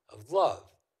of love.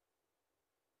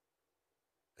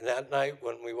 And that night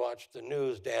when we watched the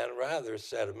news, Dan Rather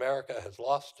said, "America has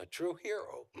lost a true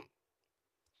hero."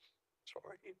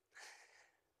 Sorry.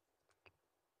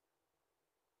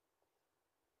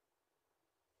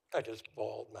 I just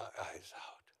bawled my eyes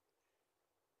out.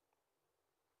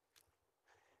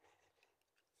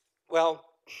 Well,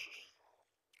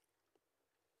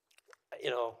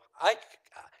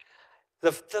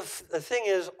 the thing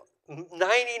is,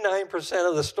 99%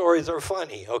 of the stories are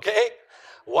funny, okay?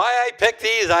 Why I picked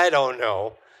these, I don't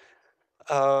know.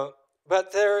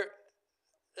 But there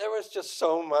was just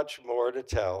so much more to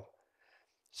tell.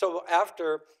 So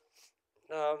after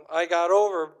I got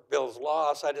over Bill's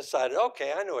loss, I decided,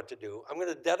 okay, I know what to do. I'm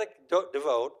going to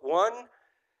devote 1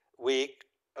 week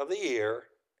of the year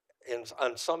in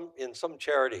some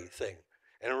charity thing,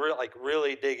 and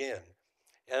really dig in.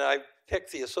 And I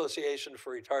picked the Association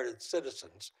for Retarded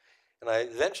Citizens, and I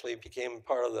eventually became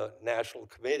part of the national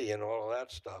committee and all of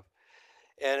that stuff.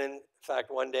 And in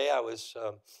fact, one day I was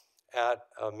at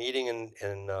a meeting in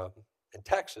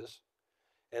Texas,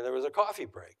 and there was a coffee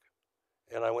break.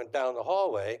 And I went down the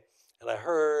hallway, and I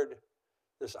heard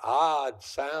this odd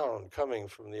sound coming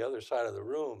from the other side of the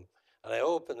room. And I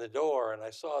opened the door, and I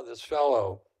saw this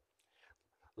fellow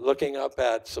looking up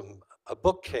at a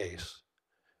bookcase.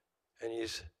 And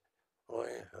he's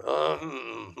going, and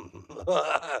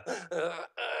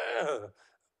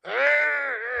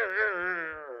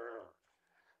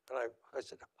I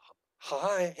said,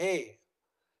 "Hi, hey,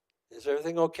 is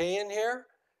everything okay in here?"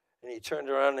 And he turned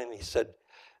around and he said,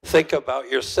 "Think about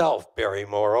yourself, Barry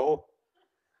Morrow."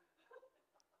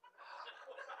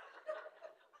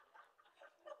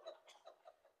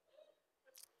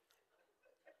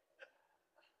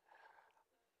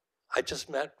 I just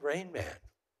met Rain Man.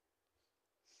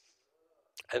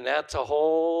 And that's a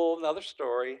whole nother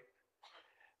story.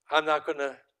 I'm not going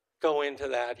to go into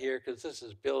that here because this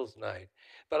is Bill's night.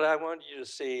 But I want you to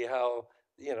see how,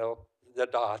 the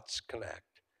dots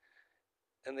connect.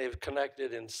 And they've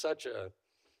connected in such a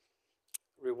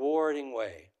rewarding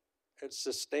way. It's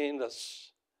sustained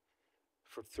us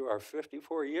through our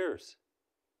 54 years.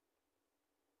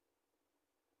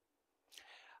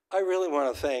 I really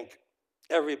want to thank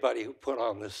everybody who put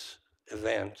on this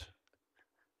event,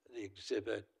 the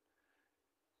exhibit,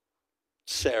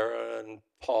 Sarah and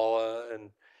Paula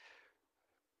and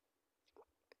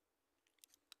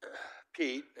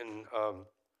Pete and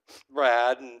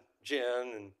Brad and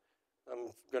Jen, and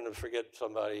I'm going to forget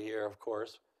somebody here, of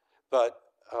course. But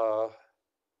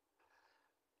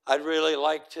I'd really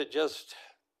like to just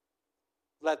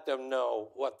let them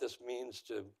know what this means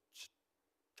to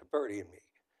Bertie and me.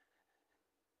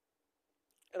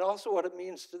 And also what it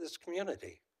means to this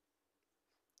community.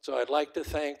 So I'd like to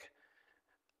thank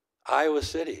Iowa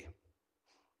City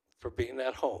for being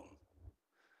at home.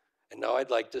 And now I'd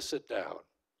like to sit down.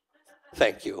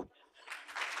 Thank you.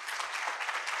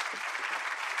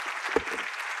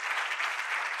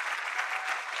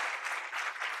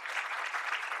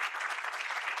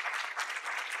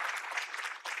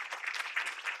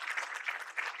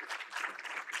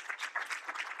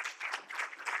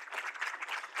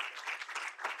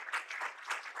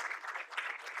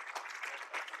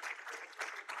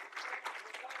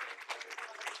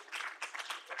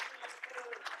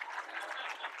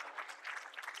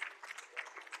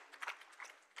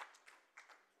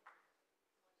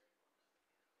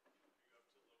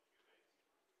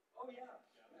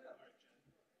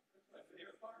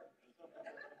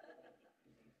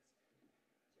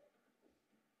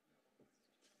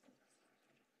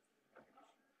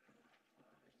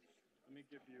 Let me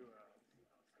give you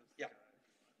Yeah.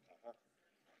 Go ahead.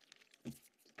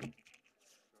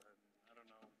 I don't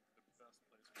know the best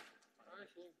place for you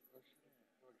to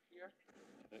find it. Here.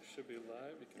 It should be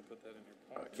live. You can put that in your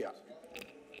pocket. Yeah.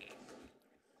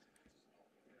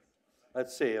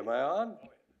 Let's see, am I on?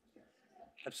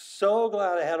 I'm so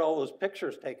glad I had all those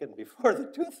pictures taken before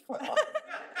the tooth fell.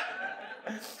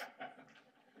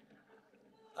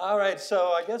 All right,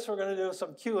 so I guess we're going to do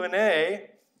some Q&A.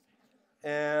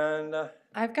 And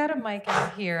I've got a mic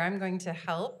out here. I'm going to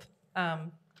help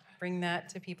bring that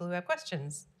to people who have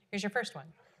questions. Here's your first one.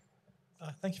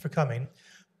 Thank you for coming.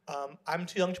 I'm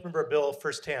too young to remember Bill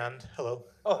firsthand. Hello.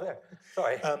 oh, there.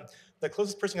 Sorry. The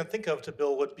closest person I can think of to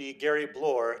Bill would be Gary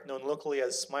Bloor, known locally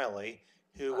as Smiley,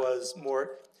 who was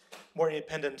more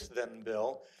independent than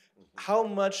Bill. How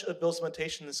much of Bill's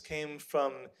limitations came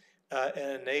from an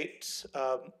innate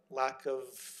lack of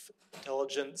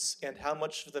intelligence, and how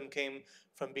much of them came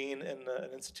from being in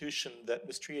an institution that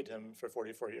mistreated him for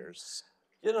 44 years?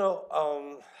 You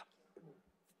know,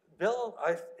 Bill,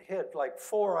 I hit like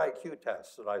 4 IQ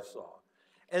tests that I saw,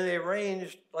 and they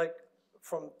ranged like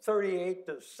from 38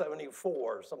 to 74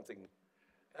 or something.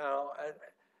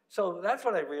 So that's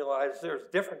when I realized there's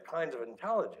different kinds of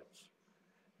intelligence,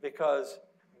 because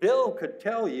Bill could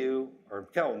tell you, or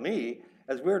tell me,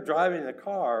 as we were driving the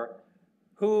car,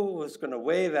 who was going to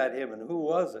wave at him and who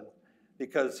wasn't,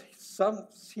 because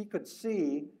he could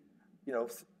see, you know,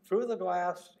 through the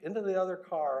glass into the other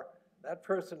car, that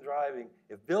person driving,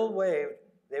 if Bill waved,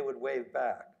 they would wave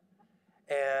back.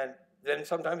 And then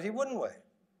sometimes he wouldn't wave.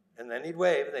 And then he'd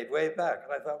wave, and they'd wave back.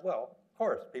 And I thought, well, of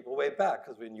course, people wave back,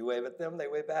 because when you wave at them, they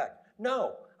wave back.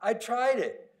 No, I tried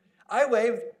it. I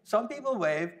waved, some people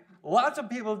waved, lots of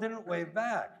people didn't wave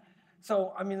back.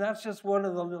 So, I mean, that's just one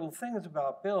of the little things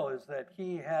about Bill, is that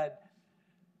he had,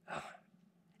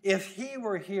 if he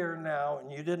were here now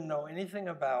and you didn't know anything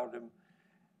about him,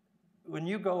 when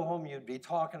you go home, you'd be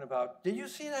talking about, did you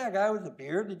see that guy with the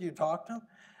beard? Did you talk to him?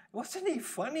 Wasn't he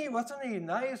funny? Wasn't he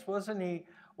nice? Wasn't he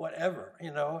whatever,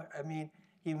 you know? I mean,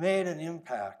 he made an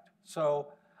impact. So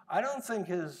I don't think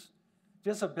his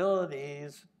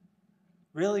disabilities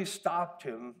really stopped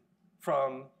him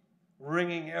from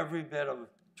wringing every bit of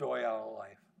joy out of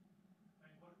life.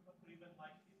 What would he have been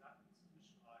like if he'd not been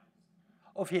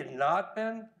institutionalized? Oh, if he had not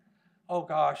been, oh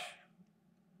gosh,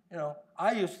 you know,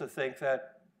 I used to think that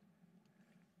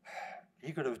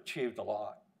he could have achieved a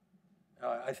lot.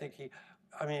 I think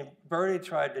Bertie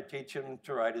tried to teach him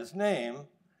to write his name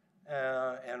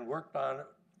and worked on it,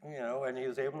 you know, and he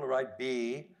was able to write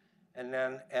B and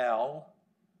then L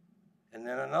and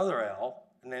then another L,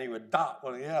 and then he would dot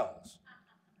one of the L's.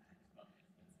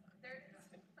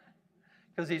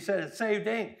 Because he said it saved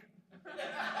ink.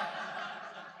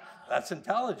 That's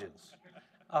intelligence.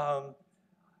 You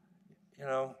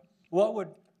know,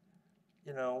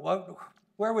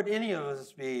 where would any of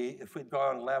us be if we'd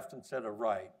gone left instead of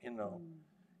right, you know?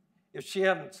 If she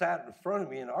hadn't sat in front of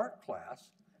me in art class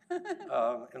in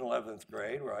 11th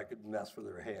grade, where I could mess with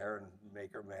her hair and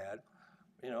make her mad,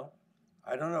 you know,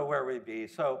 I don't know where we'd be.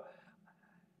 So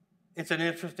it's an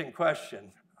interesting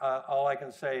question. All I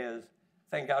can say is,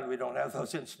 thank God we don't have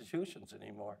those institutions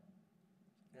anymore.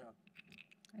 Yeah.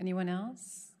 Anyone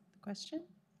else? Question?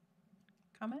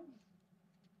 Comment?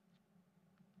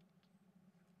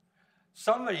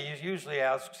 Somebody usually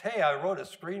asks, hey, I wrote a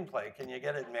screenplay. Can you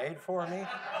get it made for me?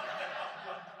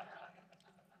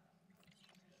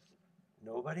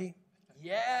 Nobody?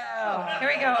 Yeah. Here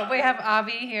we go. We have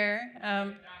Avi here.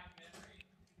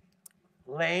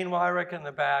 Lane Wyrick in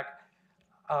the back.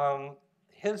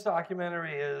 His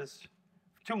documentary is,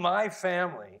 to my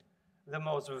family, the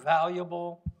most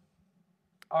valuable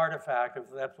artifact, if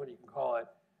that's what you can call it,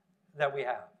 that we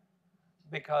have.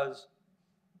 Because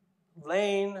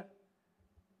Lane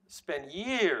spent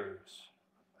years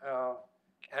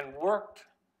and worked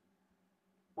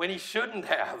when he shouldn't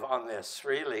have on this,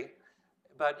 really.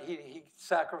 but he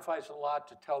sacrificed a lot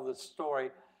to tell this story,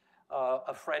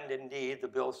 A Friend Indeed, the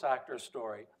Bill Sackter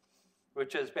story,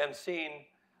 which has been seen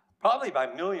probably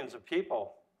by millions of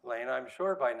people, Lane, I'm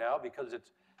sure by now, because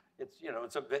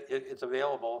it's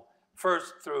available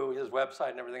first through his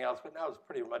website and everything else, but now it's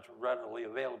pretty much readily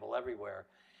available everywhere.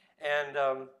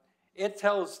 And it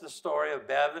tells the story of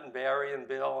Bev and Barry and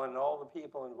Bill and all the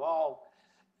people involved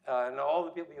and all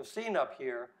the people you've seen up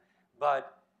here,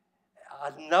 but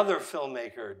another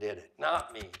filmmaker did it,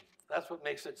 not me. That's what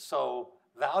makes it so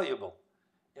valuable.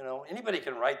 You know, anybody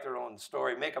can write their own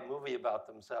story, make a movie about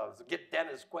themselves, get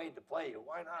Dennis Quaid to play you,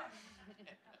 why not?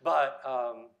 But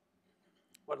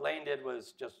what Lane did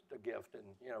was just a gift, and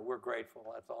you know, we're grateful,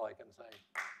 that's all I can say.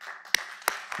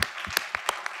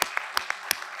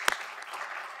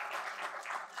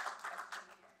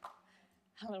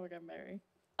 Hello again, Mary.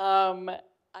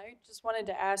 I just wanted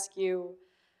to ask you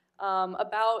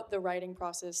about the writing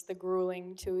process, the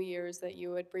grueling 2 years that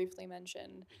you had briefly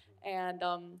mentioned, and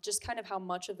just kind of how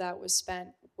much of that was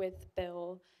spent with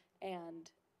Bill, and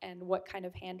what kind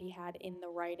of hand he had in the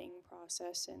writing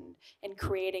process and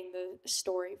creating the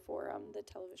story for the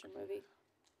television movie.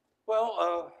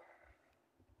 Well,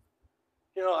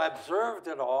 you know, I observed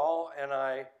it all, and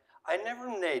I never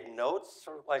made notes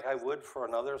like I would for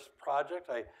another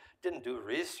project. I didn't do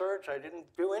research. I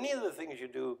didn't do any of the things you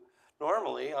do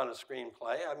normally on a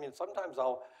screenplay. I mean, sometimes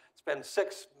I'll spend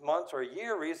 6 months or a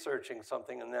year researching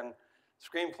something, and then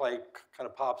screenplay kind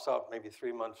of pops up maybe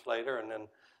 3 months later, and then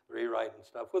rewrite and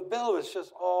stuff. With Bill, it was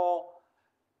just all,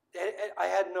 I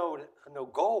had no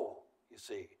goal, you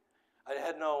see. I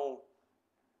had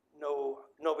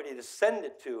nobody to send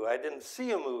it to. I didn't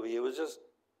see a movie. It was just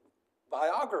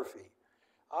biography,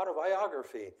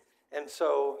 autobiography. And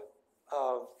so,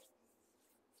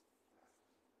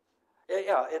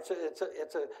 yeah,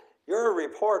 you're a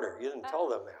reporter. You didn't tell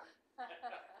them that.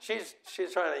 She's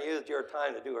trying to use your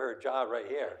time to do her job right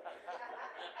here.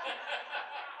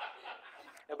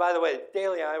 And by the way,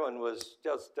 Daily Island was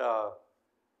just,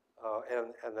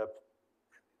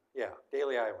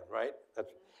 Daily Island, right?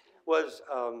 Was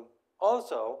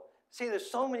also, see, there's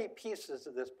so many pieces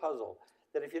of this puzzle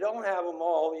that if you don't have them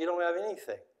all, you don't have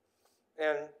anything.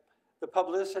 And the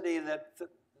publicity that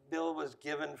Bill was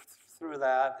given through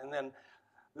that, and then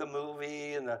the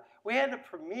movie, we had a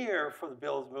premiere for the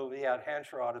Bill's movie at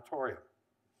Hanshaw Auditorium.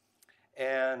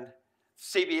 And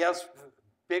CBS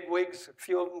bigwigs, a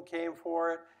few of them came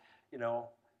for it. You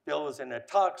know, Bill was in a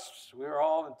tux, we were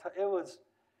all in it was,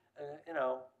 you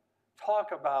know,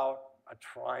 talk about a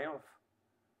triumph.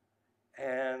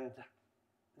 And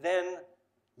then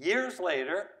years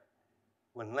later,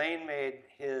 when Lane made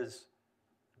his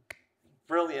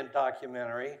brilliant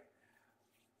documentary,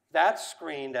 that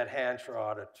screened at Hanshaw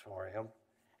Auditorium,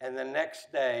 and the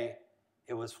next day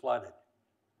it was flooded.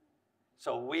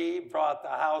 So we brought the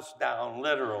house down,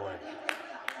 literally.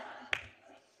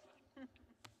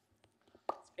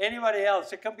 Anybody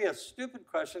else? It could be a stupid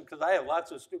question because I have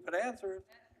lots of stupid answers.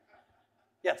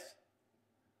 Yes?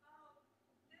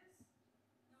 This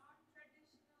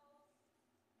non-traditional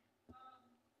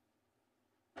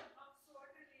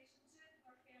sort relationship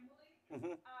or family,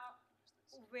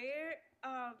 where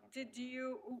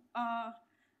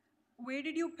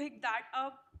did you pick that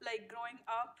up, like growing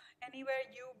up? Anywhere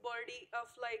you body of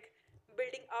like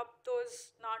building up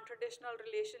those non-traditional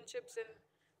relationships and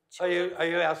Are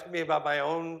you asking me about my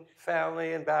own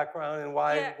family and background and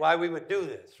why we would do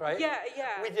this, right? Yeah,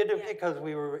 yeah. We did it because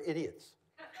we were idiots.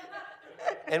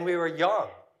 And we were young.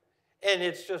 And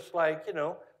it's just like, you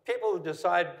know, people who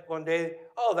decide one day,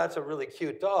 oh, that's a really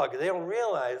cute dog. They don't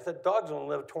realize that dogs don't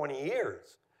live 20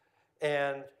 years.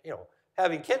 And, you know,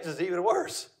 having kids is even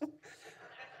worse.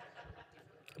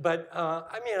 But,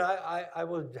 I mean, I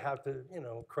would have to, you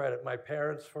know, credit my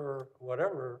parents for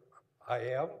whatever I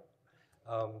am.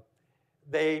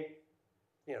 They,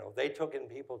 you know, they took in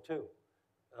people too.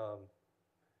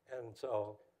 And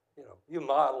so, you know, you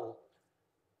model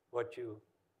what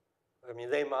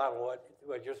they model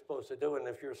what you're supposed to do, and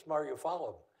if you're smart, you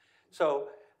follow them. So,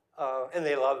 and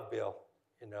they love Bill,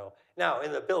 you know. Now,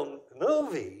 in the Bill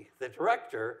movie, the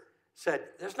director said,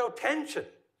 there's no tension.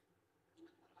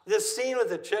 This scene with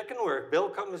the chicken where Bill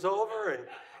comes over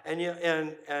and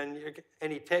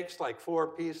he takes like 4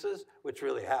 pieces, which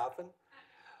really happened.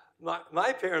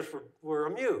 My parents were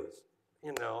amused,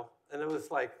 you know, and it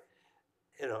was like,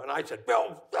 you know, and I said,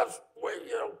 Bill,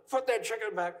 you know, put that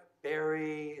chicken back.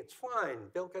 Barry, it's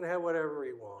fine. Bill can have whatever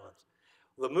he wants.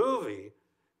 The movie,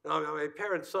 my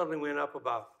parents suddenly went up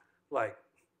about like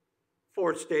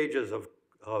 4 stages of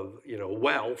you know,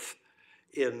 wealth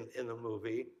in the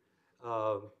movie.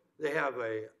 They have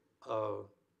a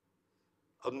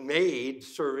a maid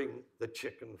serving the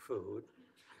chicken food.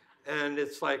 And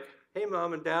it's like, hey,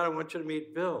 Mom and Dad, I want you to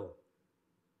meet Bill.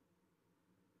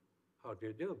 How do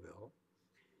you do, Bill?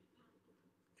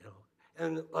 You know,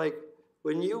 and like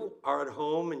when you are at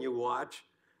home and you watch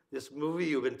this movie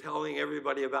you've been telling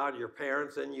everybody about, your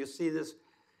parents, and you see this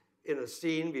in a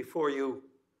scene before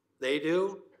they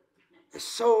do, it's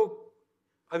so,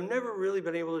 I've never really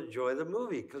been able to enjoy the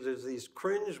movie because there's these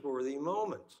cringe-worthy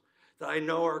moments that I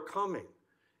know are coming.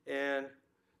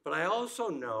 But I also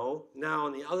know now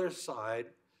on the other side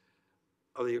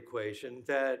of the equation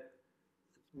that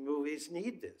movies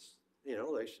need this. You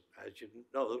know, as you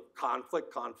know,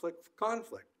 conflict.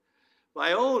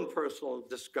 My own personal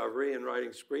discovery in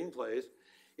writing screenplays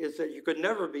is that you could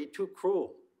never be too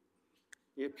cruel.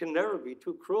 You can never be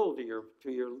too cruel to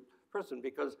your person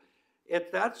because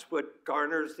that's what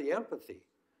garners the empathy.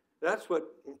 That's what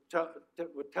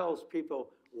tells people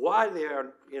why they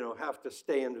are, have to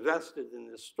stay invested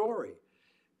in this story,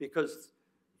 because,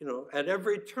 at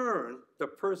every turn, the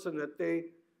person that they,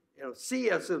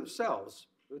 see as themselves,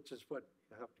 which is what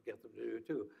you have to get them to do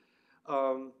too.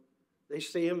 They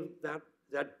see him,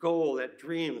 that goal, that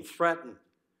dream threatened.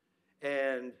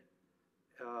 And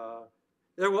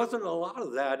there wasn't a lot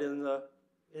of that in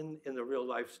the real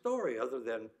life story, other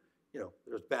than,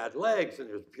 there's bad legs and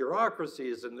there's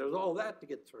bureaucracies and there's all that to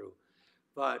get through.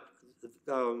 But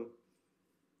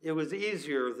it was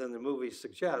easier than the movie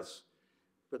suggests.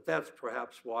 But that's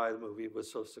perhaps why the movie was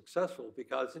so successful,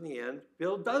 because in the end,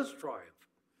 Bill does triumph.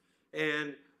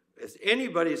 And if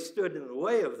anybody stood in the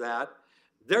way of that,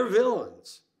 they're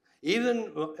villains.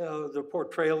 Even the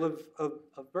portrayal of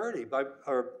Bertie,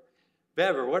 or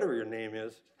Bev, or whatever your name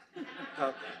is,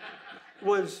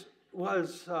 was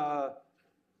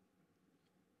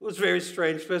very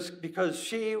strange because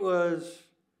she was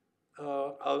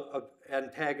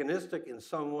antagonistic in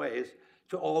some ways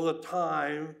to all the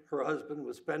time her husband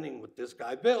was spending with this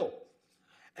guy, Bill.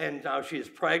 And now she's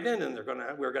pregnant, and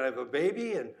we're gonna have a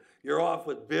baby, and you're off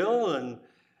with Bill, and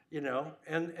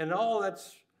and all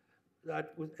that's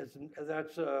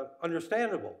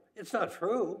understandable. It's not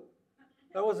true.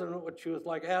 That wasn't what she was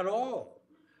like at all.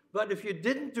 But if you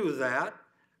didn't do that,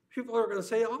 people are gonna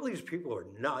say, all these people are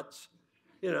nuts.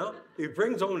 He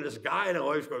brings home this guy, and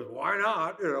always goes, why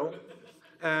not?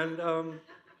 And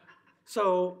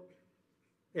so,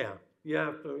 yeah, you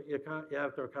have to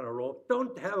kind of roll.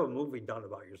 Don't have a movie done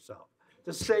about yourself.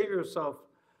 Just save yourself,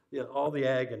 all the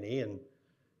agony, and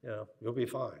you'll be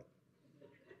fine.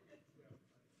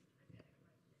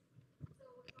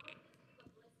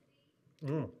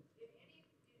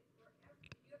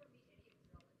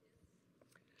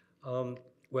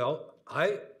 Well,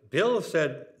 Bill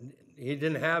said he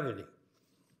didn't have any,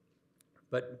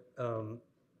 but we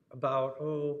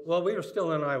were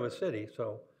still in Iowa City,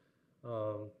 so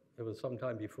it was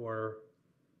sometime before,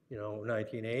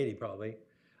 1980 probably.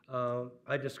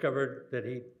 I discovered that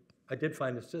I did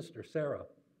find his sister, Sarah,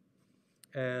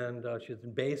 and she's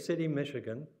in Bay City,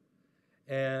 Michigan,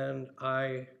 and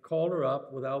I called her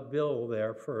up without Bill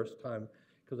there first time,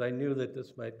 because I knew that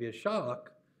this might be a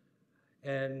shock,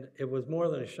 and it was more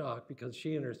than a shock because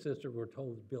she and her sister were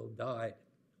told that Bill died.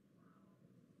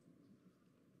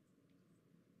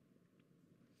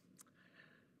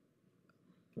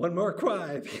 One more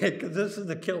cry, because this is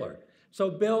the killer.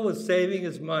 So Bill was saving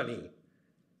his money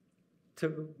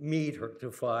to meet her,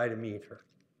 to fly to meet her.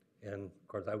 And of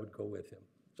course, I would go with him.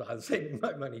 So I was saving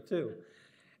my money too.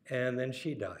 And then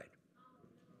she died.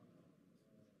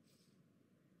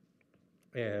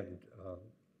 And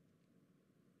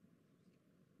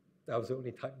that was the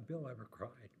only time Bill ever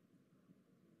cried.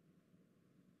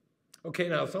 Okay,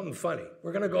 now something funny.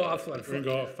 We're going to go off on funny.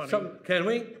 Can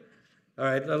we? All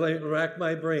right, let me rack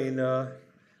my brain.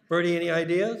 Bertie, any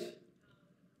ideas?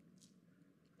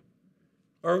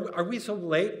 Or are we so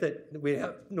late that we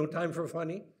have no time for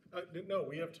funny? No,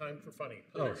 we have time for funny.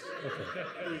 Please. Oh, okay.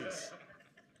 Please.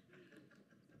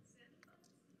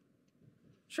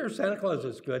 Sure, Santa Claus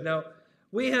is good. Now,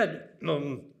 we had,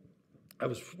 I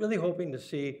was really hoping to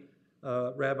see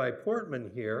Rabbi Portman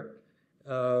here.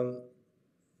 I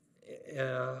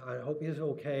hope he's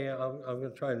okay. I'm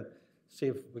going to try and see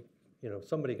if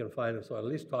somebody can find him, so I'll at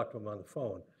least talk to him on the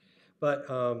phone. But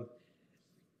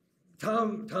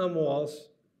Tom Walsh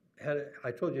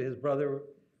I told you his brother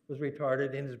was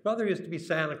retarded, and his brother used to be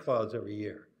Santa Claus every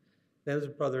year. Then his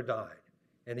brother died,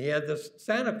 and he had this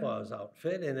Santa Claus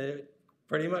outfit, and it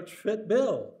pretty much fit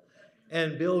Bill.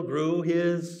 And Bill grew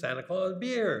his Santa Claus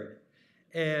beard.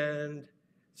 And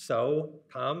so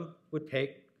Tom would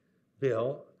take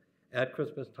Bill at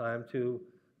Christmas time to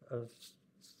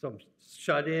some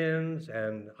shut-ins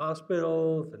and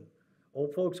hospitals and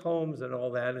old folks' homes and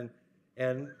all that,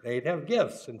 and they'd have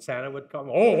gifts, and Santa would come,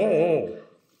 oh.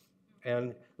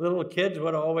 And little kids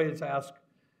would always ask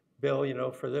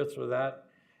Bill, for this or that,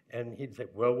 and he'd say,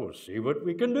 well, we'll see what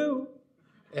we can do.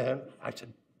 And I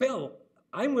said, Bill,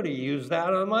 I'm going to use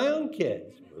that on my own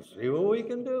kids. We'll see what we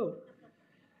can do.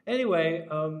 Anyway,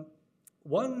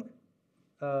 one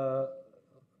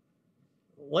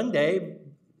day,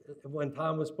 when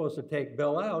Tom was supposed to take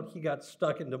Bill out, he got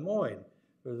stuck in Des Moines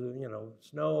with,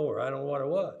 snow or I don't know what it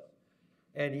was.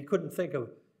 And he couldn't think of,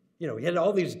 he had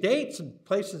all these dates and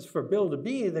places for Bill to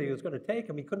be that he was going to take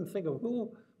him. He couldn't think of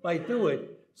who might do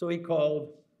it. So he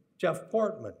called Jeff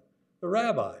Portman, the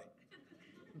rabbi,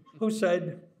 who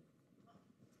said,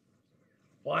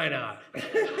 why not?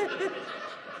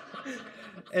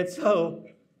 And so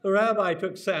the rabbi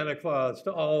took Santa Claus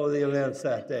to all of the events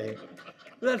that day.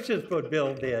 That's just what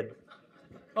Bill did.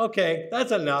 Okay,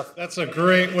 that's enough. That's a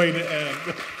great way to end.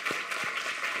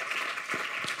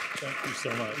 Thank you so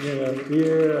much.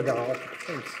 Yeah,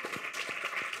 thanks.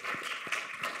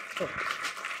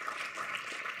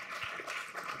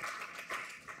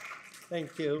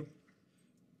 Thank you.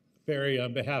 Barry,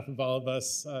 on behalf of all of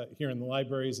us here in the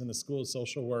libraries and the School of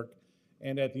Social Work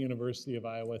and at the University of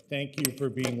Iowa, thank you for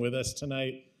being with us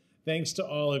tonight. Thanks to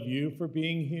all of you for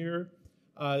being here.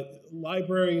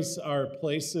 Libraries are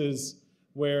places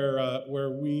where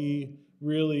we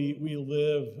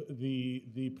live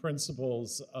the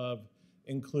principles of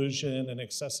inclusion and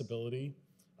accessibility.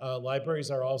 Libraries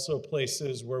are also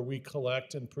places where we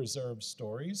collect and preserve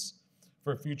stories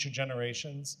for future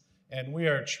generations. And we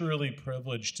are truly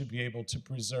privileged to be able to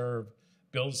preserve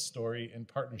Bill's story in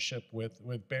partnership with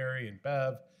Barry and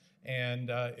Bev. And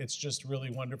it's just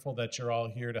really wonderful that you're all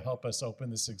here to help us open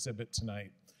this exhibit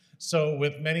tonight. So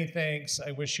with many thanks,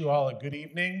 I wish you all a good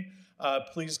evening.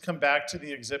 Please come back to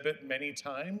the exhibit many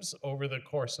times over the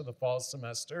course of the fall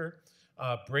semester.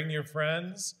 Bring your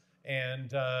friends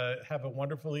and have a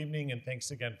wonderful evening. And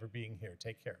thanks again for being here.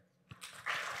 Take care.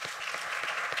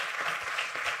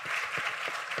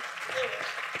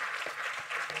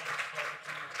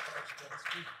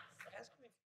 Thank you.